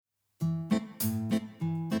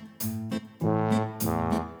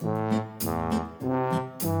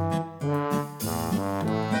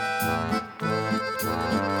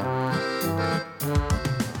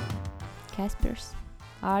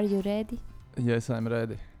Are you ready? Yes, I'm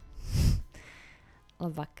ready.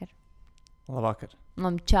 Labvakar. Labvakar.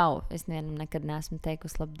 Čau. Es nevienam nekad neesmu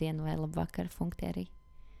teikusi labdien vai labvakar funktērī.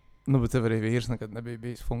 Nu, bet tev arī vīrs nekad nebija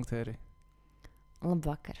bijis funktērī.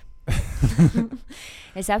 Labvakar.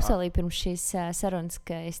 Es apsolīju pirms šīs sarunas,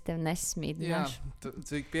 ka es tev nesmīdināšu. Jā,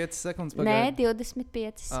 cik 5 sekundes Nē, pagāja?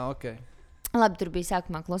 25. Ok. Labi, tur bija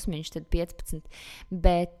sākumā klusmiņš, tad 15.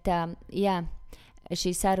 Bet, jā,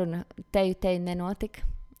 šī saruna teju nenotika.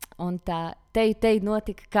 Un tā teju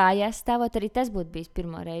notika kājās stāvot. Arī tas būtu bijis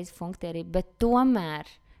pirmo reizi funktērī. Bet tomēr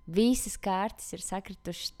visas kārtas ir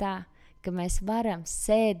sakritušas tā, ka mēs varam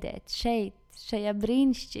sēdēt šeit, šajā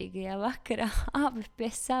brīnišķīgajā vakarā, abi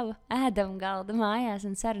pie sava ēdama galda mājās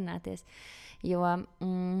un sarunāties. Jo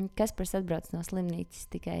Kaspars atbrauc no slimnīcas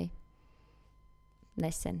tikai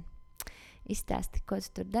nesen. Izstāsti, ko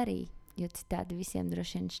tu tur darīji, jo citādi visiem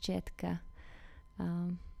droši vien šķiet, ka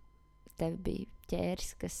tev bija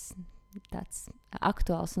ķēris, kas tāds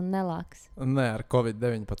aktuāls un nelāks. Nē, ar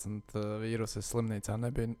Covid-19 vīrusu es slimnīcā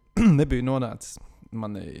nebiju nonācis.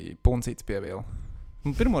 Mani puncīts pieviela.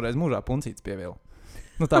 Pirmoreiz mūžā puncīts pieviela.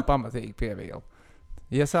 Nu tā pamatīgi pieviela.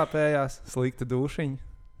 Iesāpējās, slikta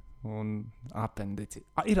dušiņa un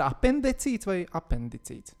apendicīts. Ir apendicīts vai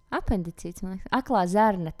apendicīts? Apendicīts, man liekas. Aklā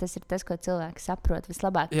zarna, tas ir tas, ko cilvēki saprot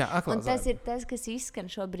vislabāk. Jā, aklā un tas zarna. ir tas, kas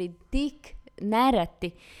izskan šobrīd tik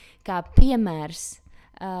nereti, kā piemērs,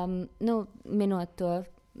 minot to,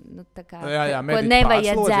 tā kā, ko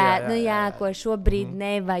nevajadzētu, ko šobrīd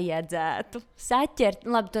nevajadzētu saķert.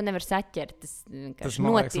 Labi, to nevar saķert, tas vienkārši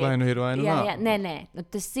man liekas, vai nu ir, vai nu nav. Nē,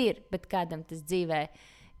 tas ir, bet kādam tas dzīvē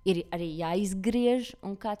ir arī jāizgriež,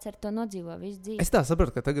 un kāds ar to nodzīvo visu dzīvi. Es tā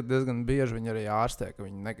sapratu, ka tagad diezgan bieži viņi arī ārstē, ka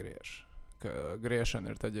viņi negriež. Ka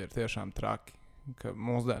griešana ir tad, ja ir tiešām traki. Ka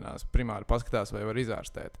mūsdienās primāri paskatās, vai var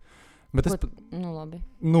izārstēt. Bet Labi.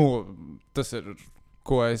 Tas ir,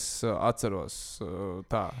 ko es atceros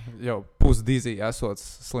tā, jau pusdizī esot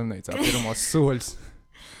slimnīcā pirmos soļus.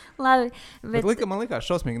 Labi, bet man likās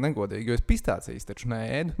šausmīgi negodīgi, jo es pistācijas taču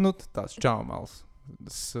neēdu. Tās čaumals.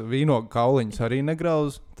 Vīnogu kauliņus arī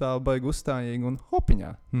negrauzu, tā baigi uzstājīgi un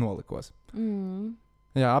hopiņā nolikos.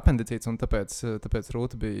 Jā, apendicīts, un tāpēc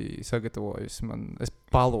Rūta bija sagatavojusi man. Es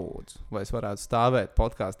palūdzu, vai es varētu stāvēt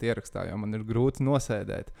podcastu ierakstā, jo man ir grūti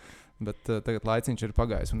nosēdēt. Bet tagad laiciņš ir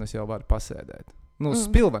pagājis, un es jau varu pasēdēt.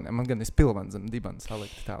 Spilveniem, man gan ir spilvens zem dibana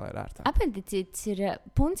salikti tā, lai ir ērtāk. Apendicīts ir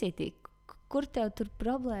puncītī. Kur tev tur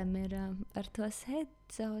problēma ir ar to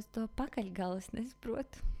sēdēt, to pakaļgalu, es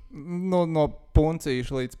nesaprotu? No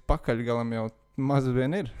puncīša līdz pakaļgalam jau maz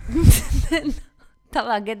vien ir.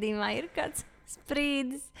 Tavā gadījumā ir kāds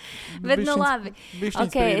sprīdis. Bet, labi.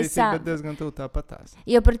 Sprīdis ir, bet diezgan tuvu tāpatās.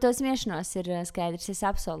 Jo par to smiešanos ir skaidrs. Es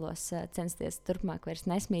apsolos censties turpmāk vairs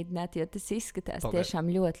nesmīdināt, jo tas izskatās tiešām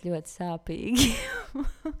ļoti, ļoti sāpīgi.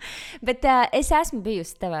 Bet es esmu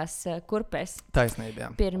bijusi tavās kurpēs. Taisnība,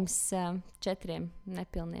 jā. Pirms 4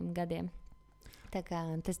 nepilniem gadiem. Tā kā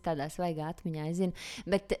tas tādā svaigā atmiņā, es zinu.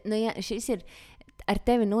 Bet, jā, šis ir... Ar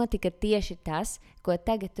tevi notika tieši tas, ko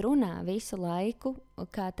tagad runā visu laiku,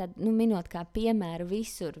 kā tad, minot kā piemēru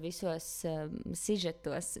visos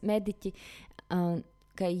sižetos mediķi,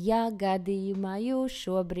 ka ja gadījumā jūs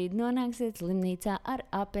šobrīd nonāksiet slimnīcā ar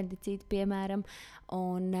apendicītu, piemēram,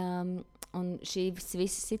 un šīs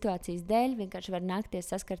visas situācijas dēļ vienkārši var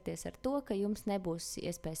nākties saskarties ar to, ka jums nebūs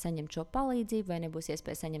iespēja saņemt šo palīdzību vai nebūs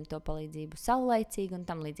iespēja saņemt to palīdzību saulaicīgi un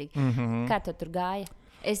tam līdzīgi. Mm-hmm. Kā to tur gāja?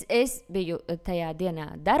 Es biju tajā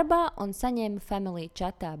dienā darbā un saņēmu family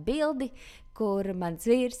chatā bildi, kur mans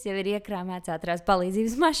vīrs jau ir iekrāmēts ātrās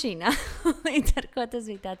palīdzības mašīnā. Līdz ar ko tas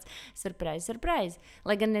bija tāds surprise.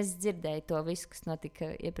 Lai gan es dzirdēju to visu, kas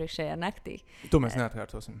notika iepriekšējā naktī. To mēs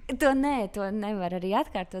neatkārtosim. To nevar arī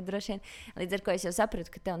atkārtot droši vien. Līdz ar ko es jau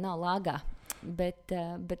sapratu, ka tev nav lāgā. Bet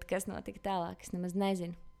kas notika tālāk, es nemaz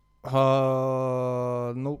nezinu.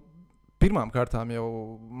 Pirmām kārtām jau,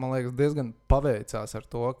 man liekas, diezgan paveicās ar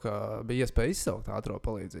to, ka bija iespēja izsaukt ātro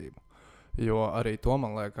palīdzību. Jo arī to,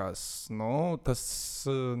 man liekas, tas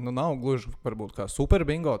nav gluži varbūt kā super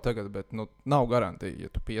bingo tagad, bet nav garantija,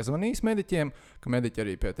 ja tu piezvanīsi mediķiem, ka mediķi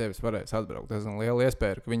arī pie tevis varēs atbraukt. Tas ir liela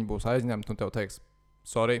iespēja, ka viņi būs aizņemti un tev teiks,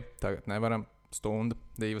 sorry, tagad nevaram, stunda,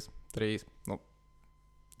 2, 3,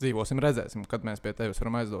 dzīvosim, redzēsim, kad mēs pie tevis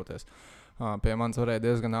varam aizdoties. Pie manis varēja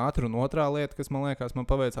diezgan ātri, un otrā lieta, kas man liekas, man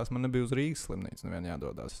paveicās, man nebija uz Rīgas slimnīcu, nevien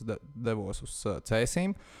jādodās. Es devos uz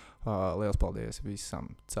Cēsīm. Liels paldies visam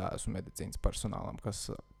Cēsu medicīnas personālam, kas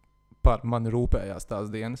par mani rūpējās tās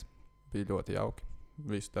dienas. Bija ļoti jauki.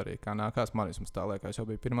 Visu darīja, kā nākās. Man vismaz tā liekas, jau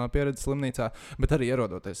bija pirmā pieredze slimnīcā, bet arī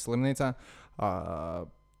ierodoties slimnīcā.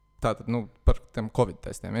 Tātad, par tiem Covid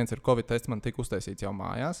testiem. Viens ir Covid tests, man tika uztaisīts jau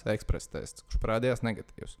mājās, ekspresa tests, kurš parādījās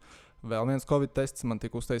negatīvs. Vēl viens Covid tests man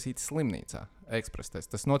tika uztaisīts slimnīcā, ekspresa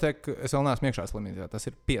tests. Tas notiek, es vēl neesmu iekšā slimnīcā, tas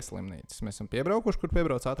ir pie slimnīcas. Mēs esam piebraukuši, kur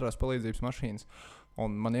piebrauc ātrās palīdzības mašīnas, un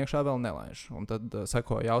man iekšā vēl nelaiž. Un tad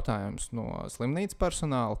seko jautājums no slimnīcas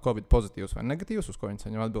personāla, Covid pozitīvs vai negatīvs, uz ko viņi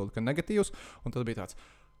saņem atbildi, ka negatīvs, un tad bija tāds,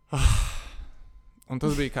 un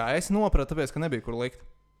tas bija kā es nopratu, tāpēc, ka nebija kur likt.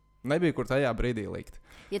 Nebija, kur tajā brīdī likt.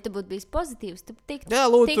 Ja tu būtu bijis pozitīvs, tad tiktu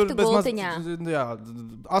gultiņā. Jā,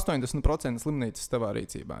 80% slimnīcas tavā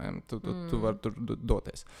rīcībā. Ja? Tu vari tur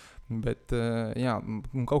doties. Bet jā,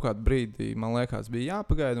 kaut kādu brīdi, man liekas, bija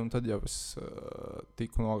jāpagaida, un tad jau es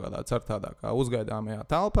tiku nogādāts ar tādā kā uzgaidāmajā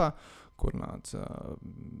telpā, kur nāca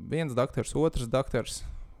viens daktars, otrs daktars,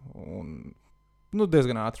 un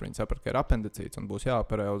diezgan ātri viņi saprata, ka ir apendicīts un būs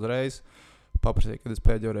jāoperē uzreiz. Paprasīja, kad es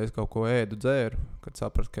pēdējo reizi kaut ko ēdu, dzēru, kad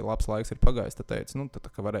sapratu, ka labs laiks ir pagājis, tad teicu, tad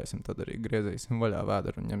kā varēsim, tad arī griezīsim vaļā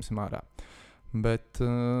vēderu un ņemsim ārā. Bet,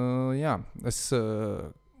 jā, es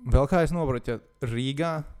vēl kā es noprotu, ja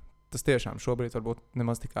Rīgā tas tiešām šobrīd varbūt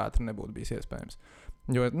nemaz tik ātri nebūtu bijis iespējams.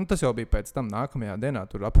 Jo tas jau bija pēc tam nākamajā dienā,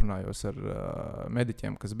 tur aprunājos ar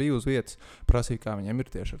mediķiem, kas bija uz vietas, prasīja, kā viņiem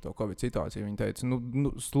ir tieši ar to Covid situāciju. Viņi teica,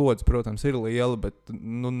 slodze, protams, ir liela, bet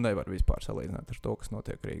nevar vispār salīdzināt ar to, kas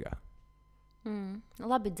notiek Rīgā.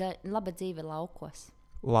 Laba dzīve laukos.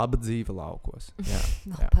 Laba dzīve laukos. Jā,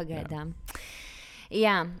 pagaidām.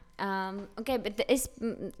 Jā, okay, bet es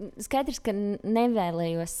skaidrs, ka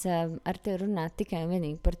nevēlējos ar tevi runāt tikai un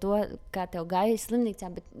vienīgi par to, kā tev gāja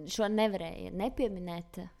slimnīcā, bet šo nevarēja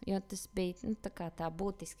nepieminēt, jo tas bija tā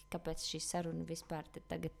būtiski, kāpēc šī saruna vispār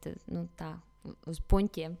tagad tā uz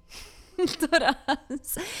puņķiem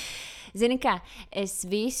turās. Zini kā, es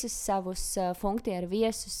visus savus funkciju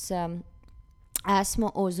viesus esmu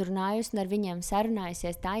uzrunājusi un ar viņiem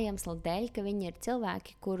sarunājusies tā iemesla dēļ, ka viņi ir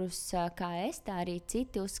cilvēki, kurus, kā es, tā arī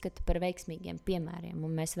citi uzskata par veiksmīgiem piemēriem.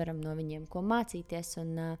 Un mēs varam no viņiem ko mācīties. Un,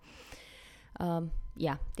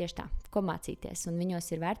 jā, tieši tā, ko mācīties. Un viņos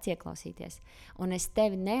ir vērts ieklausīties. Un es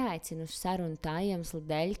tevi neaicinu uz sarunu tā iemesla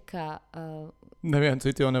dēļ, ka... Nevienu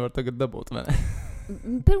citu jau nevar tagad dabūt, vai ne?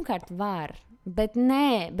 Pirmkārt var. Bet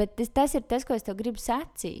tas ir tas, ko es tev gribu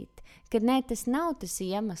sacīt. Ka tas nav tas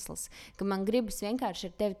iemesls, ka man gribas vienkārši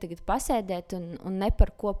ar tevi tagad pasēdēt un ne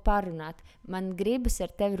par ko parunāt. Man gribas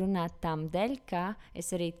ar tevi runāt tām dēļ, ka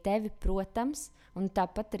es arī tevi, protams, un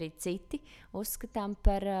tāpat arī citi uzskatām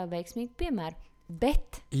par veiksmīgu piemēru.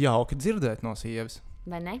 Bet... Jauki dzirdēt no sievas.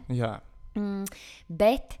 Vai ne? Jā.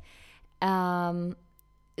 Bet...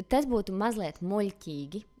 tas būtu mazliet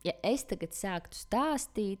muļķīgi, ja es tagad sāktu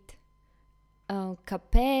stāstīt,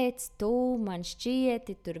 kāpēc tu man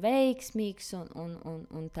šķieti tur veiksmīgs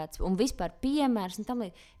un tāds, un vispār piemērs un tam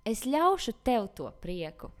līdzīgi. Es ļaušu tev to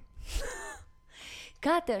prieku.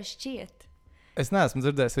 Kā tev šķiet? Es neesmu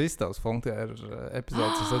dzirdējis visu tavas funkciju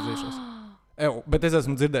epizodes, es atzīšos. Bet es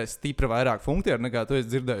esmu dzirdējis stipri vairāk funkciju, nekā tu esi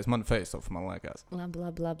dzirdējis manu face-off, man liekas.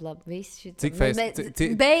 Labi. Viss šit... Cik face...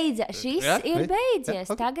 Beidzās. Šis ja? Ir beidzies.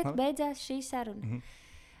 Ja? Okay. Tagad beidzās šī saruna.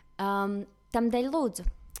 Mm-hmm. Tam dēļ lūdzu.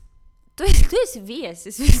 Tu esi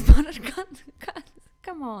viesis vispār ar kādu.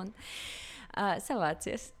 Come on.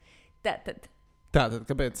 Savācies. Tātad,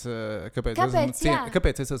 kāpēc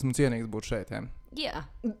es esmu cienīgs būt šeit? Ja?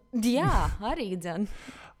 Jā, arī dzen.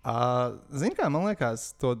 Zini kā, man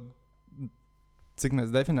liekas, to, cik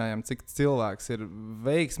mēs definējam, cik cilvēks ir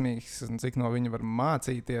veiksmīgs un cik no viņa var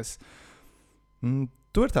mācīties,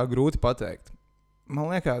 to ir tā grūti pateikt.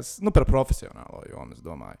 Man liekas, par profesionālo jomu, es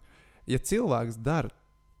domāju. Ja cilvēks dara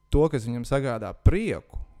to, kas viņam sagādā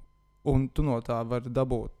prieku, un tu no tā vari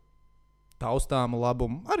dabūt taustāmu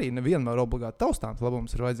labumu, arī nevienmēr obligāti taustāms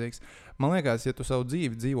labums ir vajadzīgs. Man liekas, ja tu savu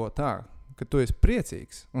dzīvi dzīvo tā, ka tu esi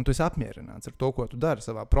priecīgs un tu esi apmierināts ar to, ko tu dari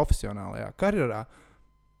savā profesionālajā karjerā,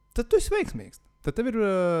 tad tu esi veiksmīgs. Tad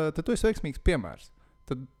tu esi veiksmīgs piemērs.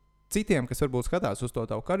 Tad citiem, kas varbūt skatās uz to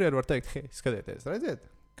tavu karjeru, var teikt, hei, skatieties, redziet,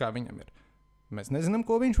 kā viņam ir. Mēs nezinām,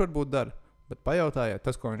 ko viņš varbūt dara, bet pajautājiet,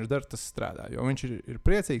 tas, ko viņš dara, tas strādā. Jo viņš ir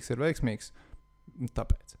priecīgs, ir veiksmīgs,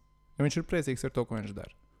 tāpēc. Jo viņš ir priecīgs ar to, ko viņš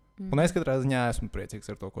dara. Un es katrā ziņā esmu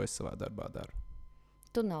priecīgs ar to, ko es savā darbā daru.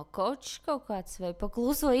 Tu nav kočs kaut kāds vai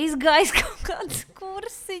pakluso izgājis kaut kādas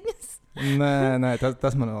kursiņas? Nē,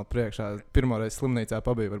 tas man vēl priekšā. Pirmoreiz slimnīcā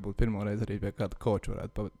pabija, varbūt pirmoreiz arī pie kāda koča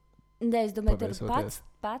varētu pabīt. Nē, es domāju, tu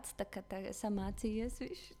pats tā kā samācījies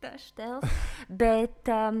visu tā štēls. Bet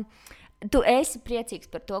tu esi priecīgs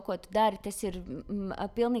par to, ko tu dari. Tas ir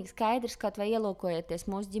pilnīgi skaidrs, kaut vai ielūkojoties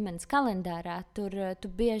mūsu ģimenes kalendārā. Tur tu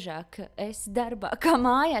biežāk esi darbā kā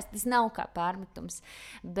mājās. Tas nav kā pārmetums.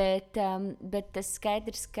 Bet tas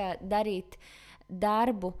skaidrs, ka darīt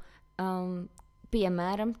darbu,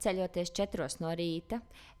 piemēram, ceļoties 4 no rīta,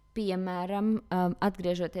 piemēram,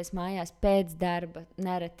 atgriežoties mājās pēc darba,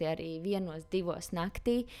 nereti arī 1, 2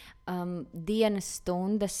 naktī, dienas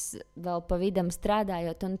stundas vēl pa vidam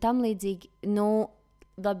strādājot un tam līdzīgi,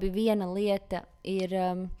 labi, viena lieta ir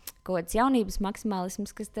kaut kāds jaunības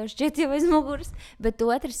maksimālisms, kas tev šķiet jau aiz muguras, bet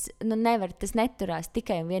otrs, tas neturās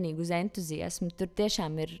tikai un vienīgi uz entuziasmu. Tur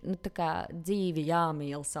tiešām ir tā kā dzīvi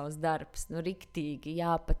jāmīl savs darbs, riktīgi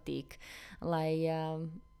jāpatīk,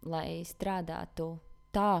 lai strādātu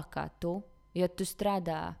tā, kā tu, jo tu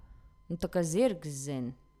strādā, tā kā zirgs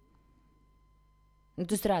zina.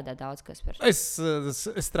 Tu strādā daudz, kas par es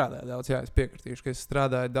strādāju daudz, jā, es piekritīšu, ka es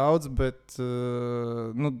strādāju daudz, bet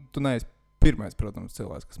tu neesi pirmais, protams,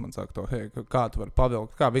 cilvēks, kas man saka to, hei, kā tu vari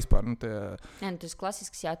pavilkt, kā vispār, Tas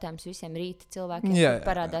klasisks jautājums visiem rīta cilvēkiem, kur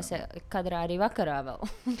parādās kadrā arī vakarā vēl.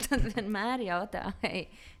 Tad vienmēr jautā, hei,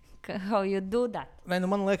 how you do that?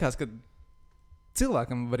 Man liekas, ka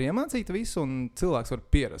cilvēkam var iemācīt visu, un cilvēks var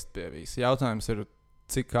pierast pie visu. Jautājums ir,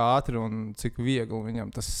 cik ātri un cik viegli viņam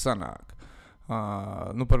tas sanāk.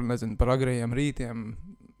 Par agrējiem rītiem,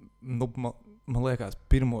 man liekas,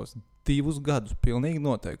 pirmos 2 gadus pilnīgi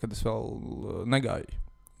noteikti, kad es vēl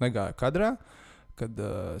negāju kadrā, kad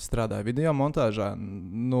strādāju video montāžā,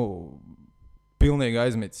 pilnīgi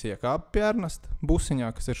aizmitis iekāpu pie Ernesta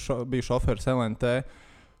Busiņā, kas bija šoferis LNT.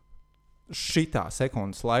 Šitā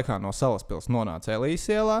sekundes laikā no Salaspils nonāca Elijas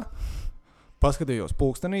ielā, paskatījos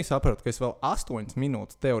pulkstenī, sapratu, ka es vēl 8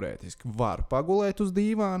 minūtes teorētiski varu pagulēt uz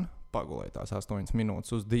dīvānu, pagulēju tās 8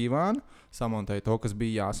 minūtes uz dīvānu, samontēju to, kas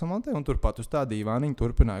bija jāsamontē, un turpat uz tā dīvāniņa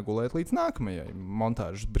turpināju gulēt līdz nākamajai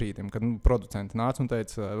montāžas brīdim, kad producenti nāca un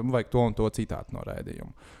teica, vajag to un to citātu no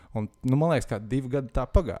raidījumu. Un, man liekas, kā 2 gadi tā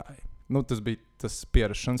pagāja. Tas bija tas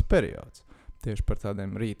pierašanas periods tieši par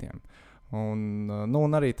tādiem rītiem.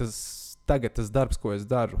 Un arī tagad tas darbs, ko es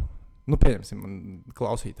daru, pieņemsim man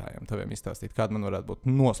klausītājiem, taviem izstāstīt, kāda man varētu būt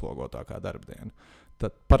noslogotākā darbdiena.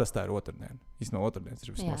 Tad parastā ir otrdiena. Īstenībā otrdienas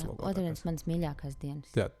ir visnoslogotākās. Jā, otrdienas manas mīļākās dienas.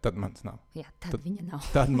 Jā, tad manas nav. Jā, tad viņa nav.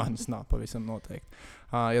 Tad manas nav, pavisam noteikti.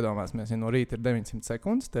 Iedomāsimies, ja no rīta ir 900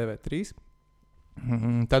 sekundes, TV3,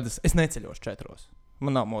 tad es neceļošu 4.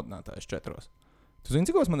 Man nav modinātājs 4. Tu zini,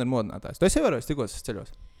 cikos man ir modinātājs? Tu esi ievērojis, cikos es ceļos?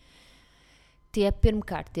 Tie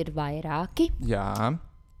pirmkārt ir vairāki. Jā.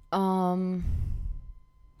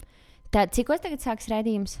 Cikos tagad sāks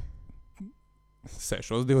raidījums?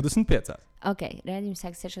 6:25. Ok, rādījums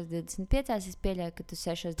sāks 6:25. Es pieļauju, ka tu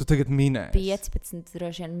 6:15. Tu tagad minēji.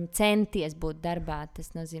 Droši vien centies būt darbā. Tas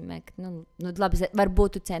nozīmē, ka, labi,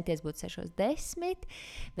 varbūt tu centies būt 6:10,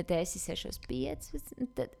 bet esi 6:15.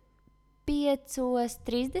 Tad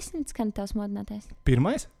 5:30 skan tavs modinātais.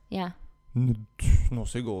 Pirmais? Jā. No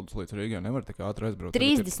Siguldas līdz Rīgai nevar tik ātri aizbraukt.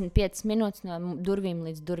 35 minūtes no durvīm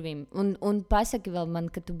līdz durvīm. Un pasaki vēl man,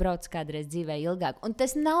 ka tu brauc kādreiz dzīvē ilgāk. Un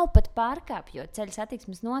tas nav pat pārkāpjot ceļa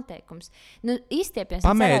satiksmes noteikums. Izstiepies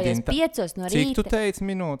un cerojos 5 no rīta. Cik tu teici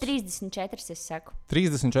minūtes? 34, es saku.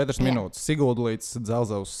 34 minūtes. Sigulda līdz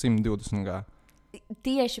Dzelzavas 120 gā.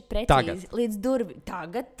 Tieši precīzi līdz durvīm.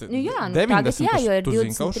 Tagad? Tagad jā, jo ir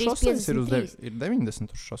 23, 53. Ir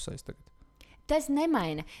 90 uz šoseis tagad. Tas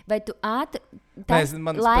nemaina. Vai tu laika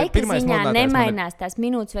ziņā nemainās tās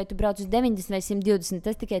minūtes, vai tu brauc uz 90 vai 120.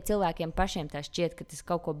 Tas tikai cilvēkiem pašiem tā šķiet, ka tas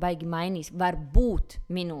kaut ko baigi mainīs. Varbūt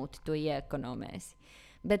minūti to iekonomēsi.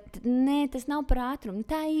 Bet nē, tas nav par ātrumu.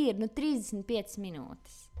 Tā ir 35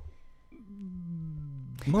 minūtes.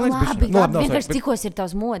 Labi, vienkārši cikos ir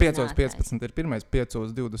tavs modinātājs? 5:15 ir pirmais,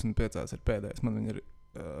 5:25 ir pēdējais. Man viņi ir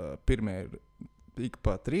pirmie ir ik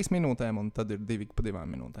pa 3 minūtēm, un tad ir 2 ik pa 2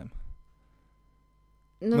 minūtēm.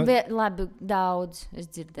 Labi, daudz. Es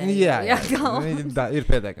dzirdēju. Jā, ir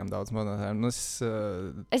pietiekami daudz modinātāju.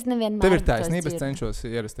 Es nevienmēr. Tev ir taisnība, es cenšos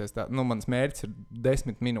ierasties tā. Mans mērķis ir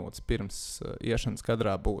 10 minūtes pirms iešanas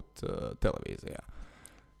kadrā būt televīzijā.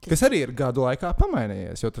 Kas arī ir gadu laikā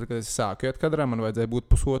pamainījies, jo tad, kad es sāku iet kadrā, man vajadzēja būt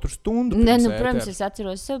 1,5 stundu. Protams, es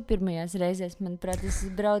atceros sev pirmajās reizēs, manuprāt, es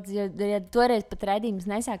braucu, ja toreiz pat raidījums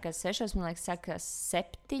nesākās 6, man liekas, sākās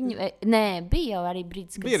 7. Nē, bija jau arī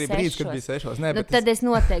brīdis, kad bija 6. Bija arī brīdis, kad bija 6. Nē, tad es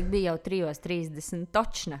noteikti biju jau 3:30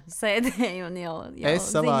 točna sēdēju un jau es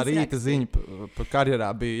savā rīta ziņu karjerā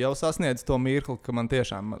biju jau sasniedzis to mirkli, ka man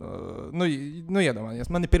tiešām, iedomājies,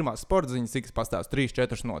 man ir pirmās sporta ziņas, cik es pastāstu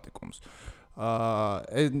 3-4 notikumus.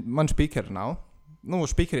 Man špikeri nav.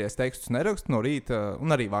 Špikeri es tekstus nerakstu no rīta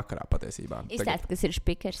un arī vakarā patiesībā. Izstāst, kas ir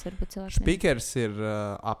špikers, varbūt cilvēks. Špikers ir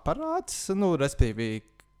aparāts, respektīvi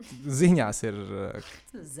ziņās ir...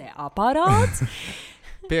 Aparāts?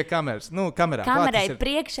 Pie kameras. Kamerai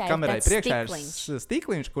priekšā ir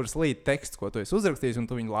stīkliņš, kurš līd teksts, ko tu esi uzrakstījis, un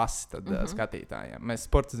tu viņu lasi skatītājiem. Mēs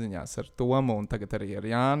sporta ziņās ar Tomu un tagad arī ar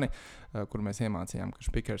Jāni, kur mēs iemācījām, ka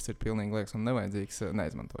špikers ir pilnīgi liekas un nevajadzīgs,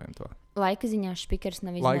 neizmantojam to. Laika ziņās špikers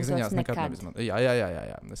nav izmantots nekad. Jā,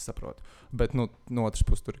 es saprotu. Bet no otras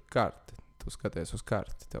puses tur ir karti. Tu skaties uz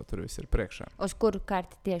karti, tev tur viss ir priekšā. Uz kuru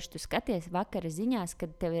karti tieši tu skaties vakara ziņās,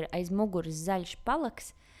 kad tev ir aiz muguras zaļš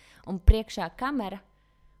palaks un priekšā kamera?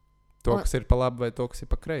 To, kas ir pa labi vai to, kas ir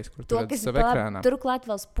pa kreisi, kur tu redzi savu ekrānā? Turklāt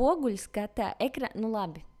vēl spoguļu skatā ekrāna.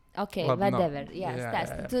 Labi. Ok, whatever. Jā.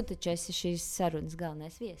 Tu taču esi šīs sarunas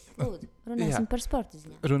galvenais viesis. Lūdzu, runāsim par sporta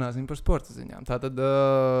ziņām. Runāsim par sporta ziņām. Tātad,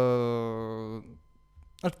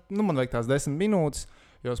 man vajag tās 10 minūtes.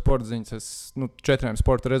 Jo sporta ziņas, 4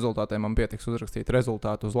 sporta rezultātiem man pietiks uzrakstīt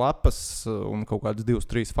rezultātu uz lapas un kaut kādus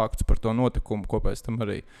 2-3 faktus par to notikumu, ko pēc tam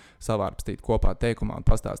arī savārpstīt kopā teikumā un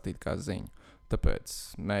pastāstīt kā ziņu. Tāpēc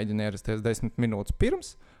mēģinu ierasties 10 minūtes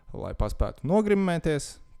pirms, lai paspētu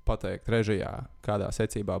nogrimēties, pateikt režijā, kādā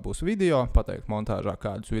secībā būs video, pateikt montāžā,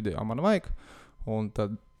 kādus video man vajag, un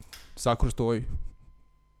tad sakrustoju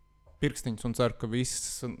pirkstiņus un ceru, ka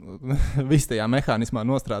viss tajā mehānismā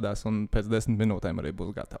nostrādās un pēc 10 minūtēm arī būs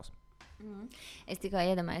gatavs. Es tikai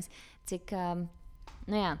iedomājos, cik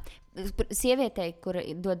sievietei, kura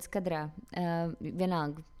dodas kadrā,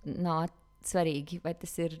 vienalga nav svarīgi, vai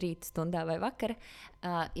tas ir rīta stundā vai vakara,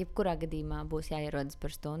 jebkurā gadījumā būs jāierodas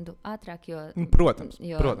par stundu ātrāk, jo... Protams.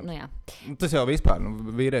 Tas jau vispār,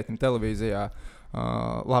 vīrietim televīzijā,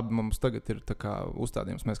 labi, mums tagad ir tā kā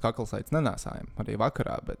uzstādījums, mēs kaklsaites nenēsājam arī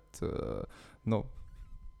vakarā, bet,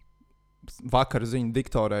 vakara ziņu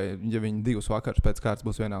diktorei, ja viņi 2 vakarus pēc kārtas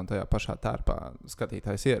būs vienā un tajā pašā tērpā,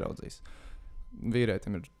 skatītājs ieraudzīs.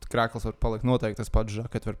 Vīrietim ir krākls var palikt noteikti tas pats,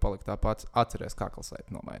 žakets var palikt tā pats, atceries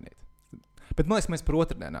kaklsaiti nomainīt. Bet mēs par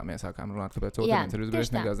otrdienām iesākām runāt, kāpēc otrdienas ir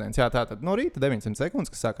visbriesmīgās dienas. Jā, tātad no rīta 900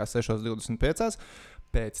 sekundes, kas sākās 6:25.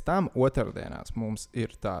 Pēc tam otrdienās mums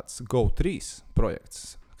ir tāds Go3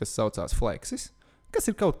 projekts, kas saucās Flexis,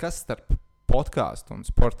 kas ir kaut kas starp podcastu un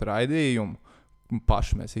sporta raidījumu.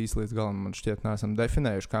 Paši mēs īsti līdz galam, man šķiet, neesam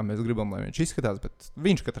definējuši, kā mēs gribam, lai viņš izskatās, bet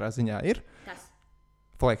viņš katrā ziņā ir. Tas.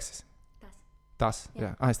 Flexis. Tas,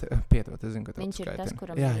 jā. Piedod, es zinu, ka tev viņš ir skaitina. tas,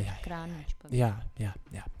 kuram ir krāniņš. Jā.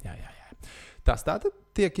 Tas tātad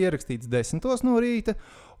tiek ierakstīts 10 no rīta,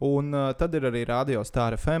 un tad ir arī Radio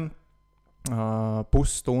Star FM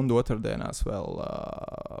pusstundu otrdienās vēl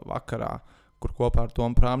vakarā, kur kopā ar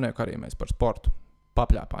Tomu Prāmnieku arī mēs par sportu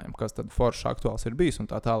papļāpājam, kas tad foršs aktuāls ir bijis un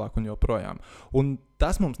tā tālāk un joprojām. Un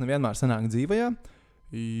tas mums nevienmēr sanāk dzīvajā,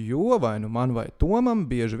 jo vai nu man vai Tomam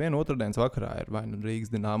bieži vien otrdienas vakarā ir vai nu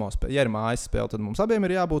Rīgas Dinamo spēle. Ja ir mājas spēle, tad mums abiem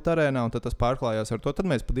ir jābūt arēnā, un tad tas pārklājās ar to, tad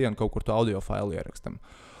mēs pa dienu kaut kur to audio failu ierakstam.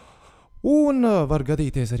 Un var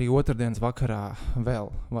gadīties arī otrdienas vakarā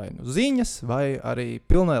vēl vai nu ziņas, vai arī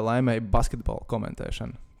pilnai laimei basketbola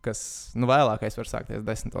komentēšana, kas vēlākais var sākties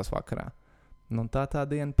 10 vakarā. Tā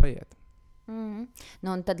diena paiet.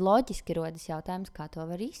 Un tad loģiski rodas jautājums, kā to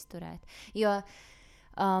var izturēt. Jo,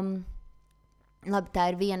 labi, tā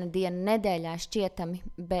ir viena diena nedēļā šķietami,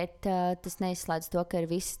 bet tas neizslēdz to, ka ir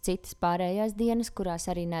visas citas pārējās dienas, kurās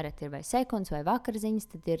arī nereti ir vai sekundes vai vakarziņas,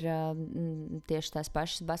 tad ir tieši tās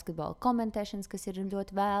pašas basketbola komentēšanas, kas ir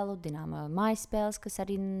ļoti vēlu, Dinamo mājas spēles, kas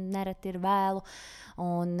arī nereti ir vēlu,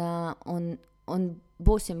 un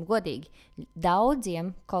būsim godīgi,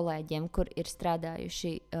 daudziem kolēģiem, kur ir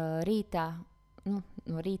strādājuši rītā,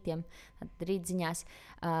 no rītiem, rītziņās,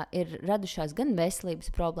 ir radušās gan veselības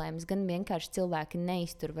problēmas, gan vienkārši cilvēki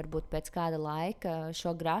neiztur varbūt pēc kāda laika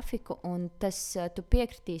šo grafiku, un tas, tu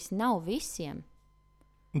piekritīsi, nav visiem.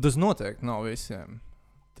 Tas noteikti nav visiem.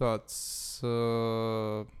 Tāds,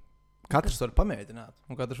 katrs var pamēģināt,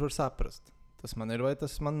 un katrs var saprast. Tas man ir vai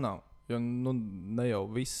tas man nav. Jo ne jau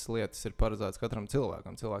visas lietas ir paredzētas katram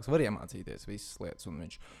cilvēkam. Cilvēks var iemācīties visas lietas, un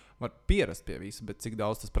viņš var pierast pie visa, bet cik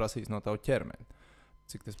daudz tas prasīs no tavu ķermeni.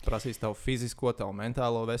 Cik tas prasīs tavu fizisko, tavu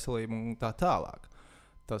mentālo veselību un tā tālāk.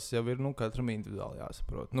 Tas jau ir katram individuāli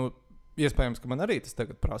jāsaprot. Iespējams, ka man arī tas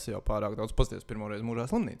tagad prasa jau pārāk daudz. Pasties, pirmoreiz mūžā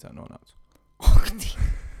slimnīcā nonācu.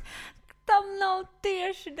 Tam nav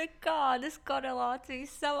tieši nekādas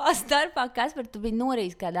korelācijas savā starpā. Kas par tu biji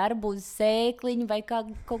norījis kādu arbūzu sēkliņu vai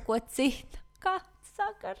kaut ko citu? Kāds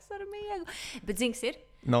sakars ar miegu? Bet zings ir,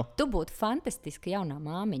 tu būtu fantastiska jaunā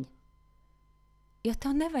māmiņa. Jo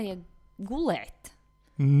tev nevajag gulēt.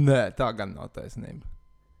 Nē, tā gan nav taisnība.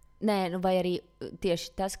 Nē, vai arī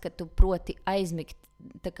tieši tas, ka tu proti aizmigt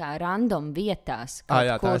tā kā random vietās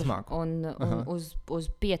jā, kur un uz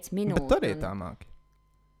 5 minūtes. Bet arī tā māki.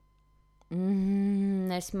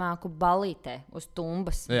 Es māku balītē uz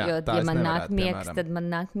tumbas, Jā, jo, tā ja es man nāk nevarētu, miegs, piemēram. tad man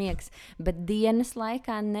nāk miegs. Bet dienas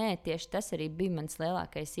laikā nē, tieši tas arī bija mans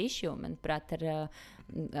lielākais issue, manuprāt,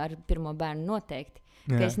 ar pirmo bērnu noteikti.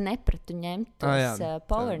 Ka es nepratu ņemt tos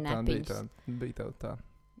powernapiņus. Tā bija tev tā.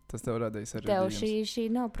 Tas tev radīs arī. Tev šī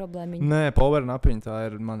nav problēma. Nē, powernapiņi tā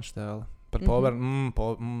ir mana stēle. Par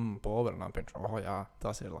powernapiņu. Jā,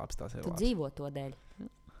 tas ir labs, tas ir Tu labs. dzīvo to dēļ.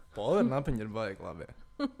 Powernapiņi ir baigi labi.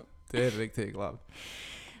 Tie ir riktīgi labi.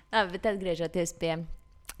 Labi, bet atgriežoties pie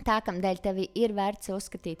tā, kam dēļ tevi ir vērts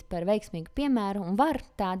uzskatīt par veiksmīgu piemēru un var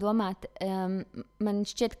tā domāt, man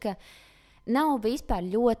šķiet, ka nav vispār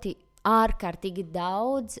ļoti ārkārtīgi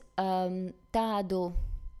daudz tādu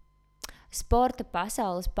sporta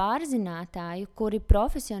pasaules pārzinātāju, kuri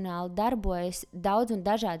profesionāli darbojas daudz un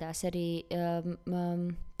dažādās arī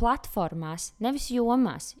platformās, nevis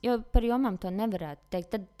jomās. Jo par jomām to nevarētu teikt.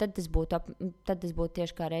 Tad tas būtu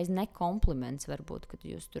tieši kā reiz nekompliments, varbūt, kad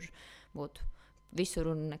jūs tur būtu visur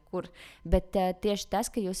un nekur. Bet tieši tas,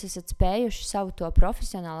 ka jūs esat spējuši savu to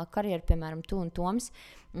profesionālo karjeru, piemēram, tu un Toms,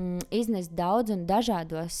 iznest daudz un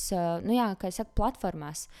dažādos, kā es saku,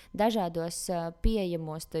 platformās, dažādos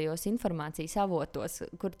pieejamos tajos informācijas avotos,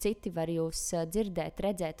 kur citi var jūs dzirdēt,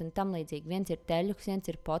 redzēt un tam līdzīgi. Viens ir teļuks, viens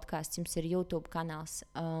ir podcasts, jums ir YouTube kanāls,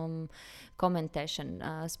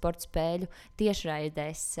 komentēšana, sporta spēļu,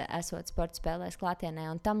 tiešraidēs esot sporta spēlēs klātienē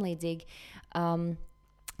un tam līdzīgi.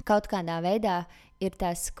 Kaut kādā veidā ir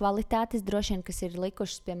tās kvalitātes, droši vien, kas ir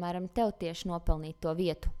likušas, piemēram, tev tieši nopelnīt to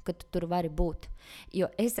vietu, ka tu tur vari būt. Jo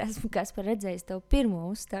es esmu redzējis tev pirmo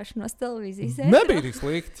uzstāšanos televīzijas. Nebija tik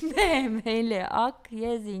slikti. Nē, mīļie, ak,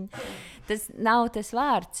 jēziņ. Tas nav tas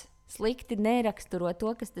vārds. Slikti neraksturo to,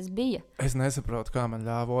 kas tas bija. Es nesaprotu, kā man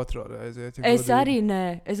ļāva otro reizi iet. Es arī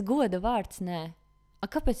nē. Es goda vārds nē.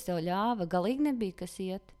 Kāpēc tev ļāva? Galīgi nebija, kas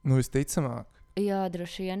iet. Visticamāk. Jā,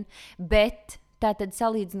 droši vien. Bet tātad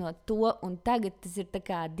salīdzinot to un tagad tas ir tā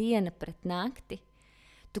kā diena pret nakti.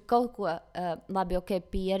 Tu kaut ko, labi,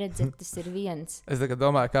 pieredze, tas ir viens. Es tagad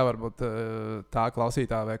domāju, kā varbūt tā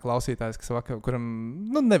klausītāja vai klausītājs, kuram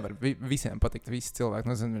nevar visiem patikt, visi cilvēki.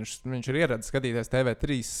 Nezinu, viņš ir ieradzis skatīties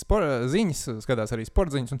TV3 ziņas, skatās arī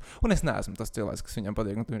sporta ziņas, un es neesmu tas cilvēks, kas viņam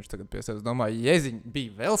patīk. Viņš tagad pie sevis domā, jēziņ,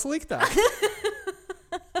 bija vēl sliktāk.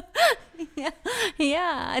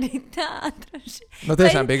 Jā, arī tā.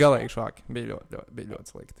 Tiešām bija galīgi švaki. Bija ļoti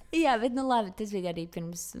slikti. Jā, bet labi, tas bija arī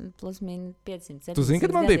pirms +500. 700. Tu zini,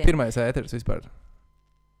 kad man bija pirmais ēteris vispār?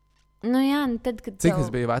 Jā, tad, kad cik es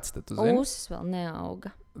biju vecs, tad tu zini? Ūsas vēl neauga.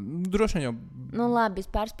 Droši vien jau. Labi, es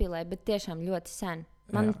pārspīlēju, bet tiešām ļoti sen.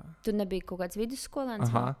 Tu nebija kaut kāds vidusskolēns?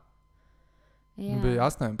 Aha. Bija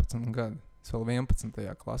 18 gadi. Es vēl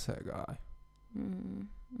 11. klasē gāju.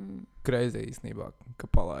 Crazy īstenībā, ka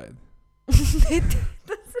palaidi. Tas ir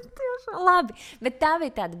tiešām labi. Bet tā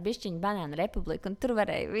bija tāda bišķiņa banāna republika, un tur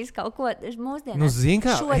varēja visu kaut ko mūsdienās.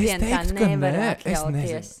 Šodien tā nevar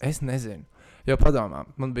atļauties. Es nezinu. Jo padomā,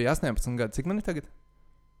 man bija 18 gadi. Cik man ir tagad?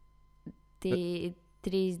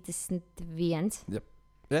 31. Ja?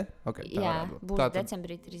 Okay, jā, būs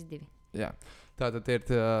decembrī 32. Jā. Tātad ir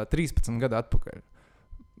 13 gadi atpakaļ.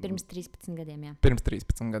 Pirms 13 gadiem, jā. Pirms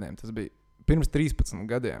 13 gadiem tas bija. Pirms 13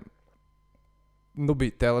 gadiem.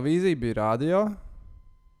 Bija televīzija, bija radio.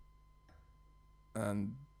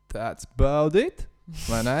 And that's about it.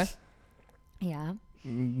 Vai ne? Jā.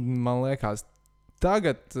 Man liekas,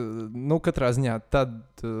 tagad, katrā ziņā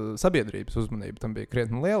tad sabiedrības uzmanība tam bija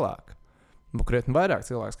krietni lielāka. Krietni vairāk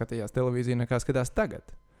cilvēku skatījās televīziju nekā skatās tagad.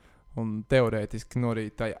 Un teorētiski no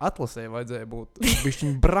arī tai atlasē vajadzēja būt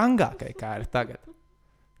bišķiņ brangākai, kā ir tagad.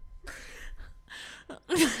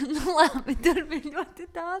 Labi, tur bija ļoti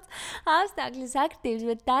daudz apstākļus aktīvs,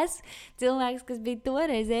 bet tas cilvēks, kas bija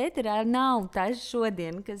toreiz ēterā, nav tas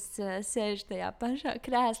šodien, kas sēž tajā pašā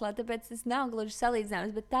krēslā, tāpēc tas nav gluži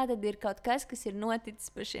salīdzināms, bet tā tad ir kaut kas, kas ir noticis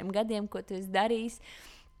par šiem gadiem, ko tu esi darījis,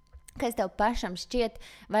 kas tev pašam šķiet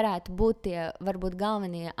varētu būt tie, varbūt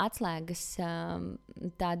galvenie atslēgas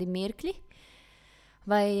tādi mirkļi,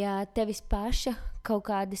 vai tevis paša kaut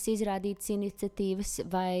kādas izrādītas iniciatīvas,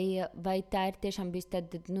 vai tā ir tiešām bijis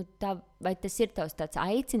vai tas ir tavs tāds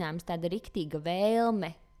aicinājums, tāda riktīga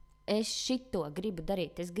vēlme. Es šito gribu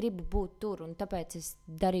darīt, es gribu būt tur, un tāpēc es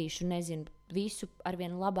darīšu, nezinu, visu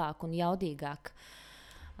arvien labāk un jaudīgāk.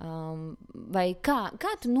 Vai kā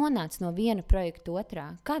tu nonāc no viena projekta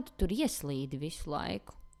otrā? Kā tu tur ieslīdi visu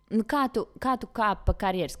laiku? Kā tu kāp pa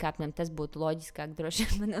karjeras kāpnēm, tas būtu loģiskāk, droši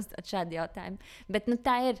vien man uzdot šādi jautājumi. Bet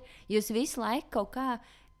tā ir, jūs visu laiku kaut kā,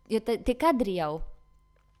 jo tie kadri jau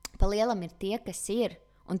pa lielam ir tie, kas ir,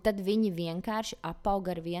 un tad viņi vienkārši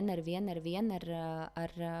apauga ar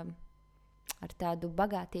tādu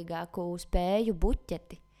bagātīgāku spēju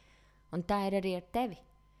buķeti. Un tā ir arī ar tevi.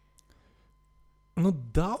 Nu,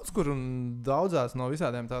 daudz kur un daudzās no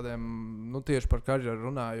visādiem tādiem, nu, tieši par karjeru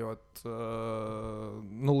runājot,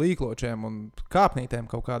 līkločiem un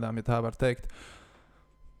kāpnītēm kaut kādām, ja tā var teikt,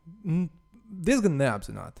 diezgan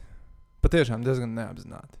neapzināti. Patiešām diezgan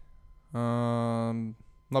neapzināti.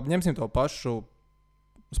 Labi, ņemsim to pašu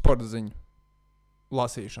sporta ziņu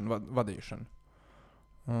lasīšanu, vadīšanu.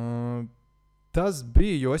 Tas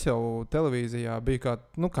bija, jo es jau televīzijā biju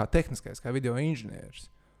kā tehniskais, kā video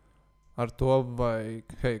inženieris. Ar to, vai,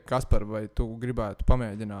 hei, Kaspar, vai tu gribētu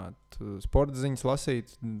pamēģināt sporta ziņas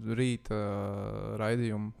lasīt, rīta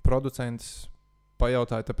raidījumu producents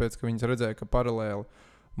pajautāja, tāpēc, ka viņas redzēja, ka paralēli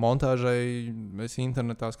montāžai es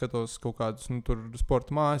internetā skatos kaut kādus tur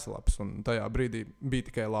sporta mājaslapas, un tajā brīdī bija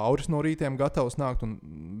tikai Lauris no rītiem gatavs nākt, un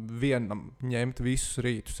vienam ņemt visus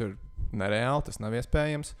rītus ir nereāli, tas nav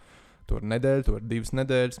iespējams. Tur nedēļa, tur 2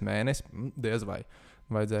 nedēļas, mēnesis, diez vai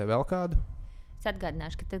vajadzēja vēl kādu. Es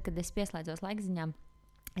atgādināšu, ka tad, kad es pieslēdzos laikziņām,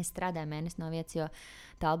 es strādāju mēnesi no vietas, jo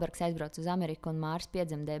Talbergs aizbrauca uz Ameriku un Māris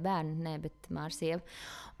piedzemdēja bērnu, bet Māris sieva.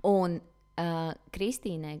 Un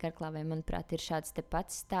Kristīnai Garklāvai, manuprāt, ir šāds te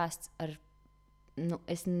pats stāsts ar,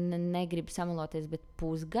 es negribu samaloties, bet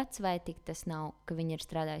pusgads vai tik tas nav, ka viņi ir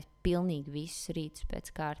strādājuši pilnīgi visus rītus pēc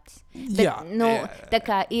kārtas. Bet, tā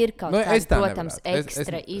kā ir kaut kāda, protams,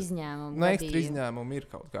 ekstra izņēmuma. Ekstra izņēmuma ir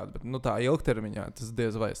kaut kāda, bet tā ilgtermiņā tas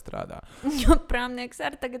diez vai strādā. Jo prāmnieks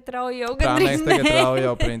arī tagad rauj jau gandrīz mēnesi. Prāmnieks tagad rauj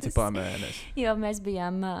jau principā mēnesi. Jo mēs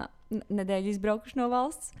bijām nedēļu izbraukuši no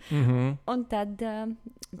valsts. Un tad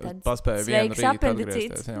paspēja vienu rītu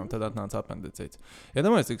atgriezties, un tad atnāca apendicīts. Ja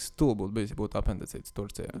domāju, cik stulbi būtu bijis, ja būtu apendicīts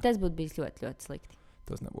Turcijā. Tas būtu bijis ļoti, ļoti slikti.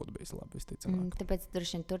 Tas nebūtu bijis labi, visticamāk. Tāpēc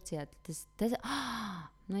droši vien Turcijā tas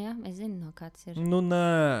jā, es zinu, no kā tas ir.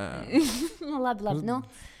 Nē.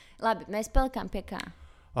 Labi, mēs palikām pie kā?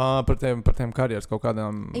 Par tiem karjeras kaut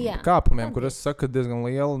kādām kāpumiem, kur es saku, ka diezgan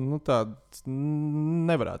liela, tāda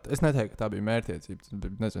nevarētu. Es neteiktu, ka tā bija mērķtiecība. Tas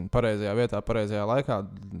bija, nezinu, pareizajā vietā, pareizajā laikā,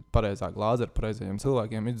 pareizā glāze ar pareizajiem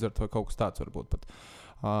cilvēkiem izdzert vai kaut kas tāds varbūt pat.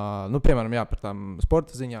 Piemēram, par tām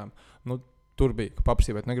sporta ziņām, tur bija, ka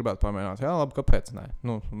paprasīja, vai negribētu pamēģināt. Jā, labi, kāpēc ne?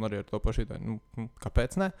 Un arī ar to pašu ideju,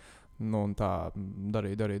 kāpēc ne? Un tā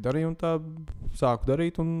darīju, un tā sāku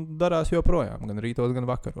darīt, un darās joprojām, gan rītos, gan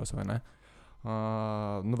vakaros, vai ne?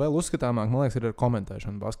 Vēl uzskatāmāk, man liekas, ir ar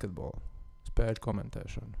komentēšanu basketbolu, spēļu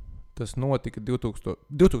komentēšanu. Tas notika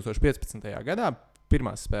 2015. gadā,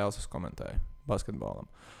 pirmās spēles es komentēju basketbolam.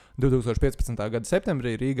 2015. gada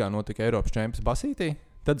septembrī Rīgā notika Eiropas čempions basītī,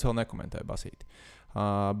 tad es vēl nekomentēju basītī.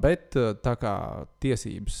 Bet tā kā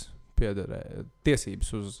tiesības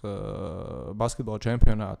uz basketbola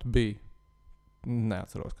čempionātu bija,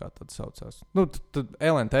 neatceros, kā tad saucās. Tad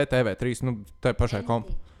LNT, TV3, tai pašai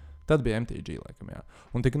Tad bija MTG, laikam, jā.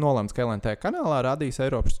 Un tika nolemts, ka LNT kanālā rādīs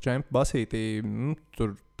Eiropas čempionu basītī,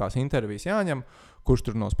 tur tās intervijas jāņem, kurš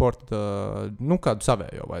tur no sporta, kādu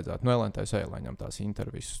savējo vajadzētu. LNT sēja, lai ņem tās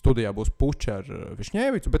intervijas. Studijā būs Puča ar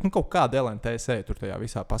Višņēvicu, bet kaut kāda LNT sēja tur tajā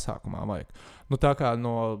visā pasākumā vajag. Tā kā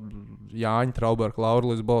no Jāņa Trauberga,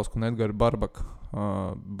 Laura Lisbovska un Edgara Barbaka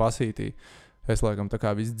basītī, es laikam tā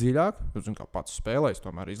kā visdziļāk, es zinu, kā pats spēlējis,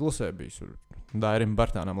 tomēr izlasē bijis Dairim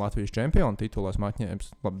Bartānam Latvijas čempionu titulās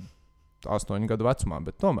matņēmis 8 gadu vecumā,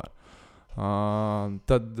 bet tomēr.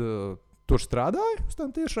 Tad tur strādāju uz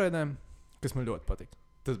tām tiešraidēm, kas man ļoti patika.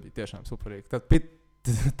 Tas bija tiešām superīgi.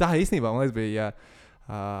 Tā īstenībā, man liekas, bija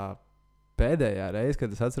pēdējā reize,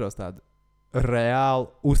 kad es atceros tādu reālu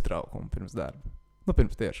uztraukumu pirms darba.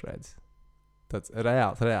 Pirms tiešraides. Tāds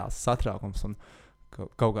reāls satraukums un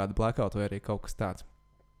kaut kāda blackout vai arī kaut kas tāds.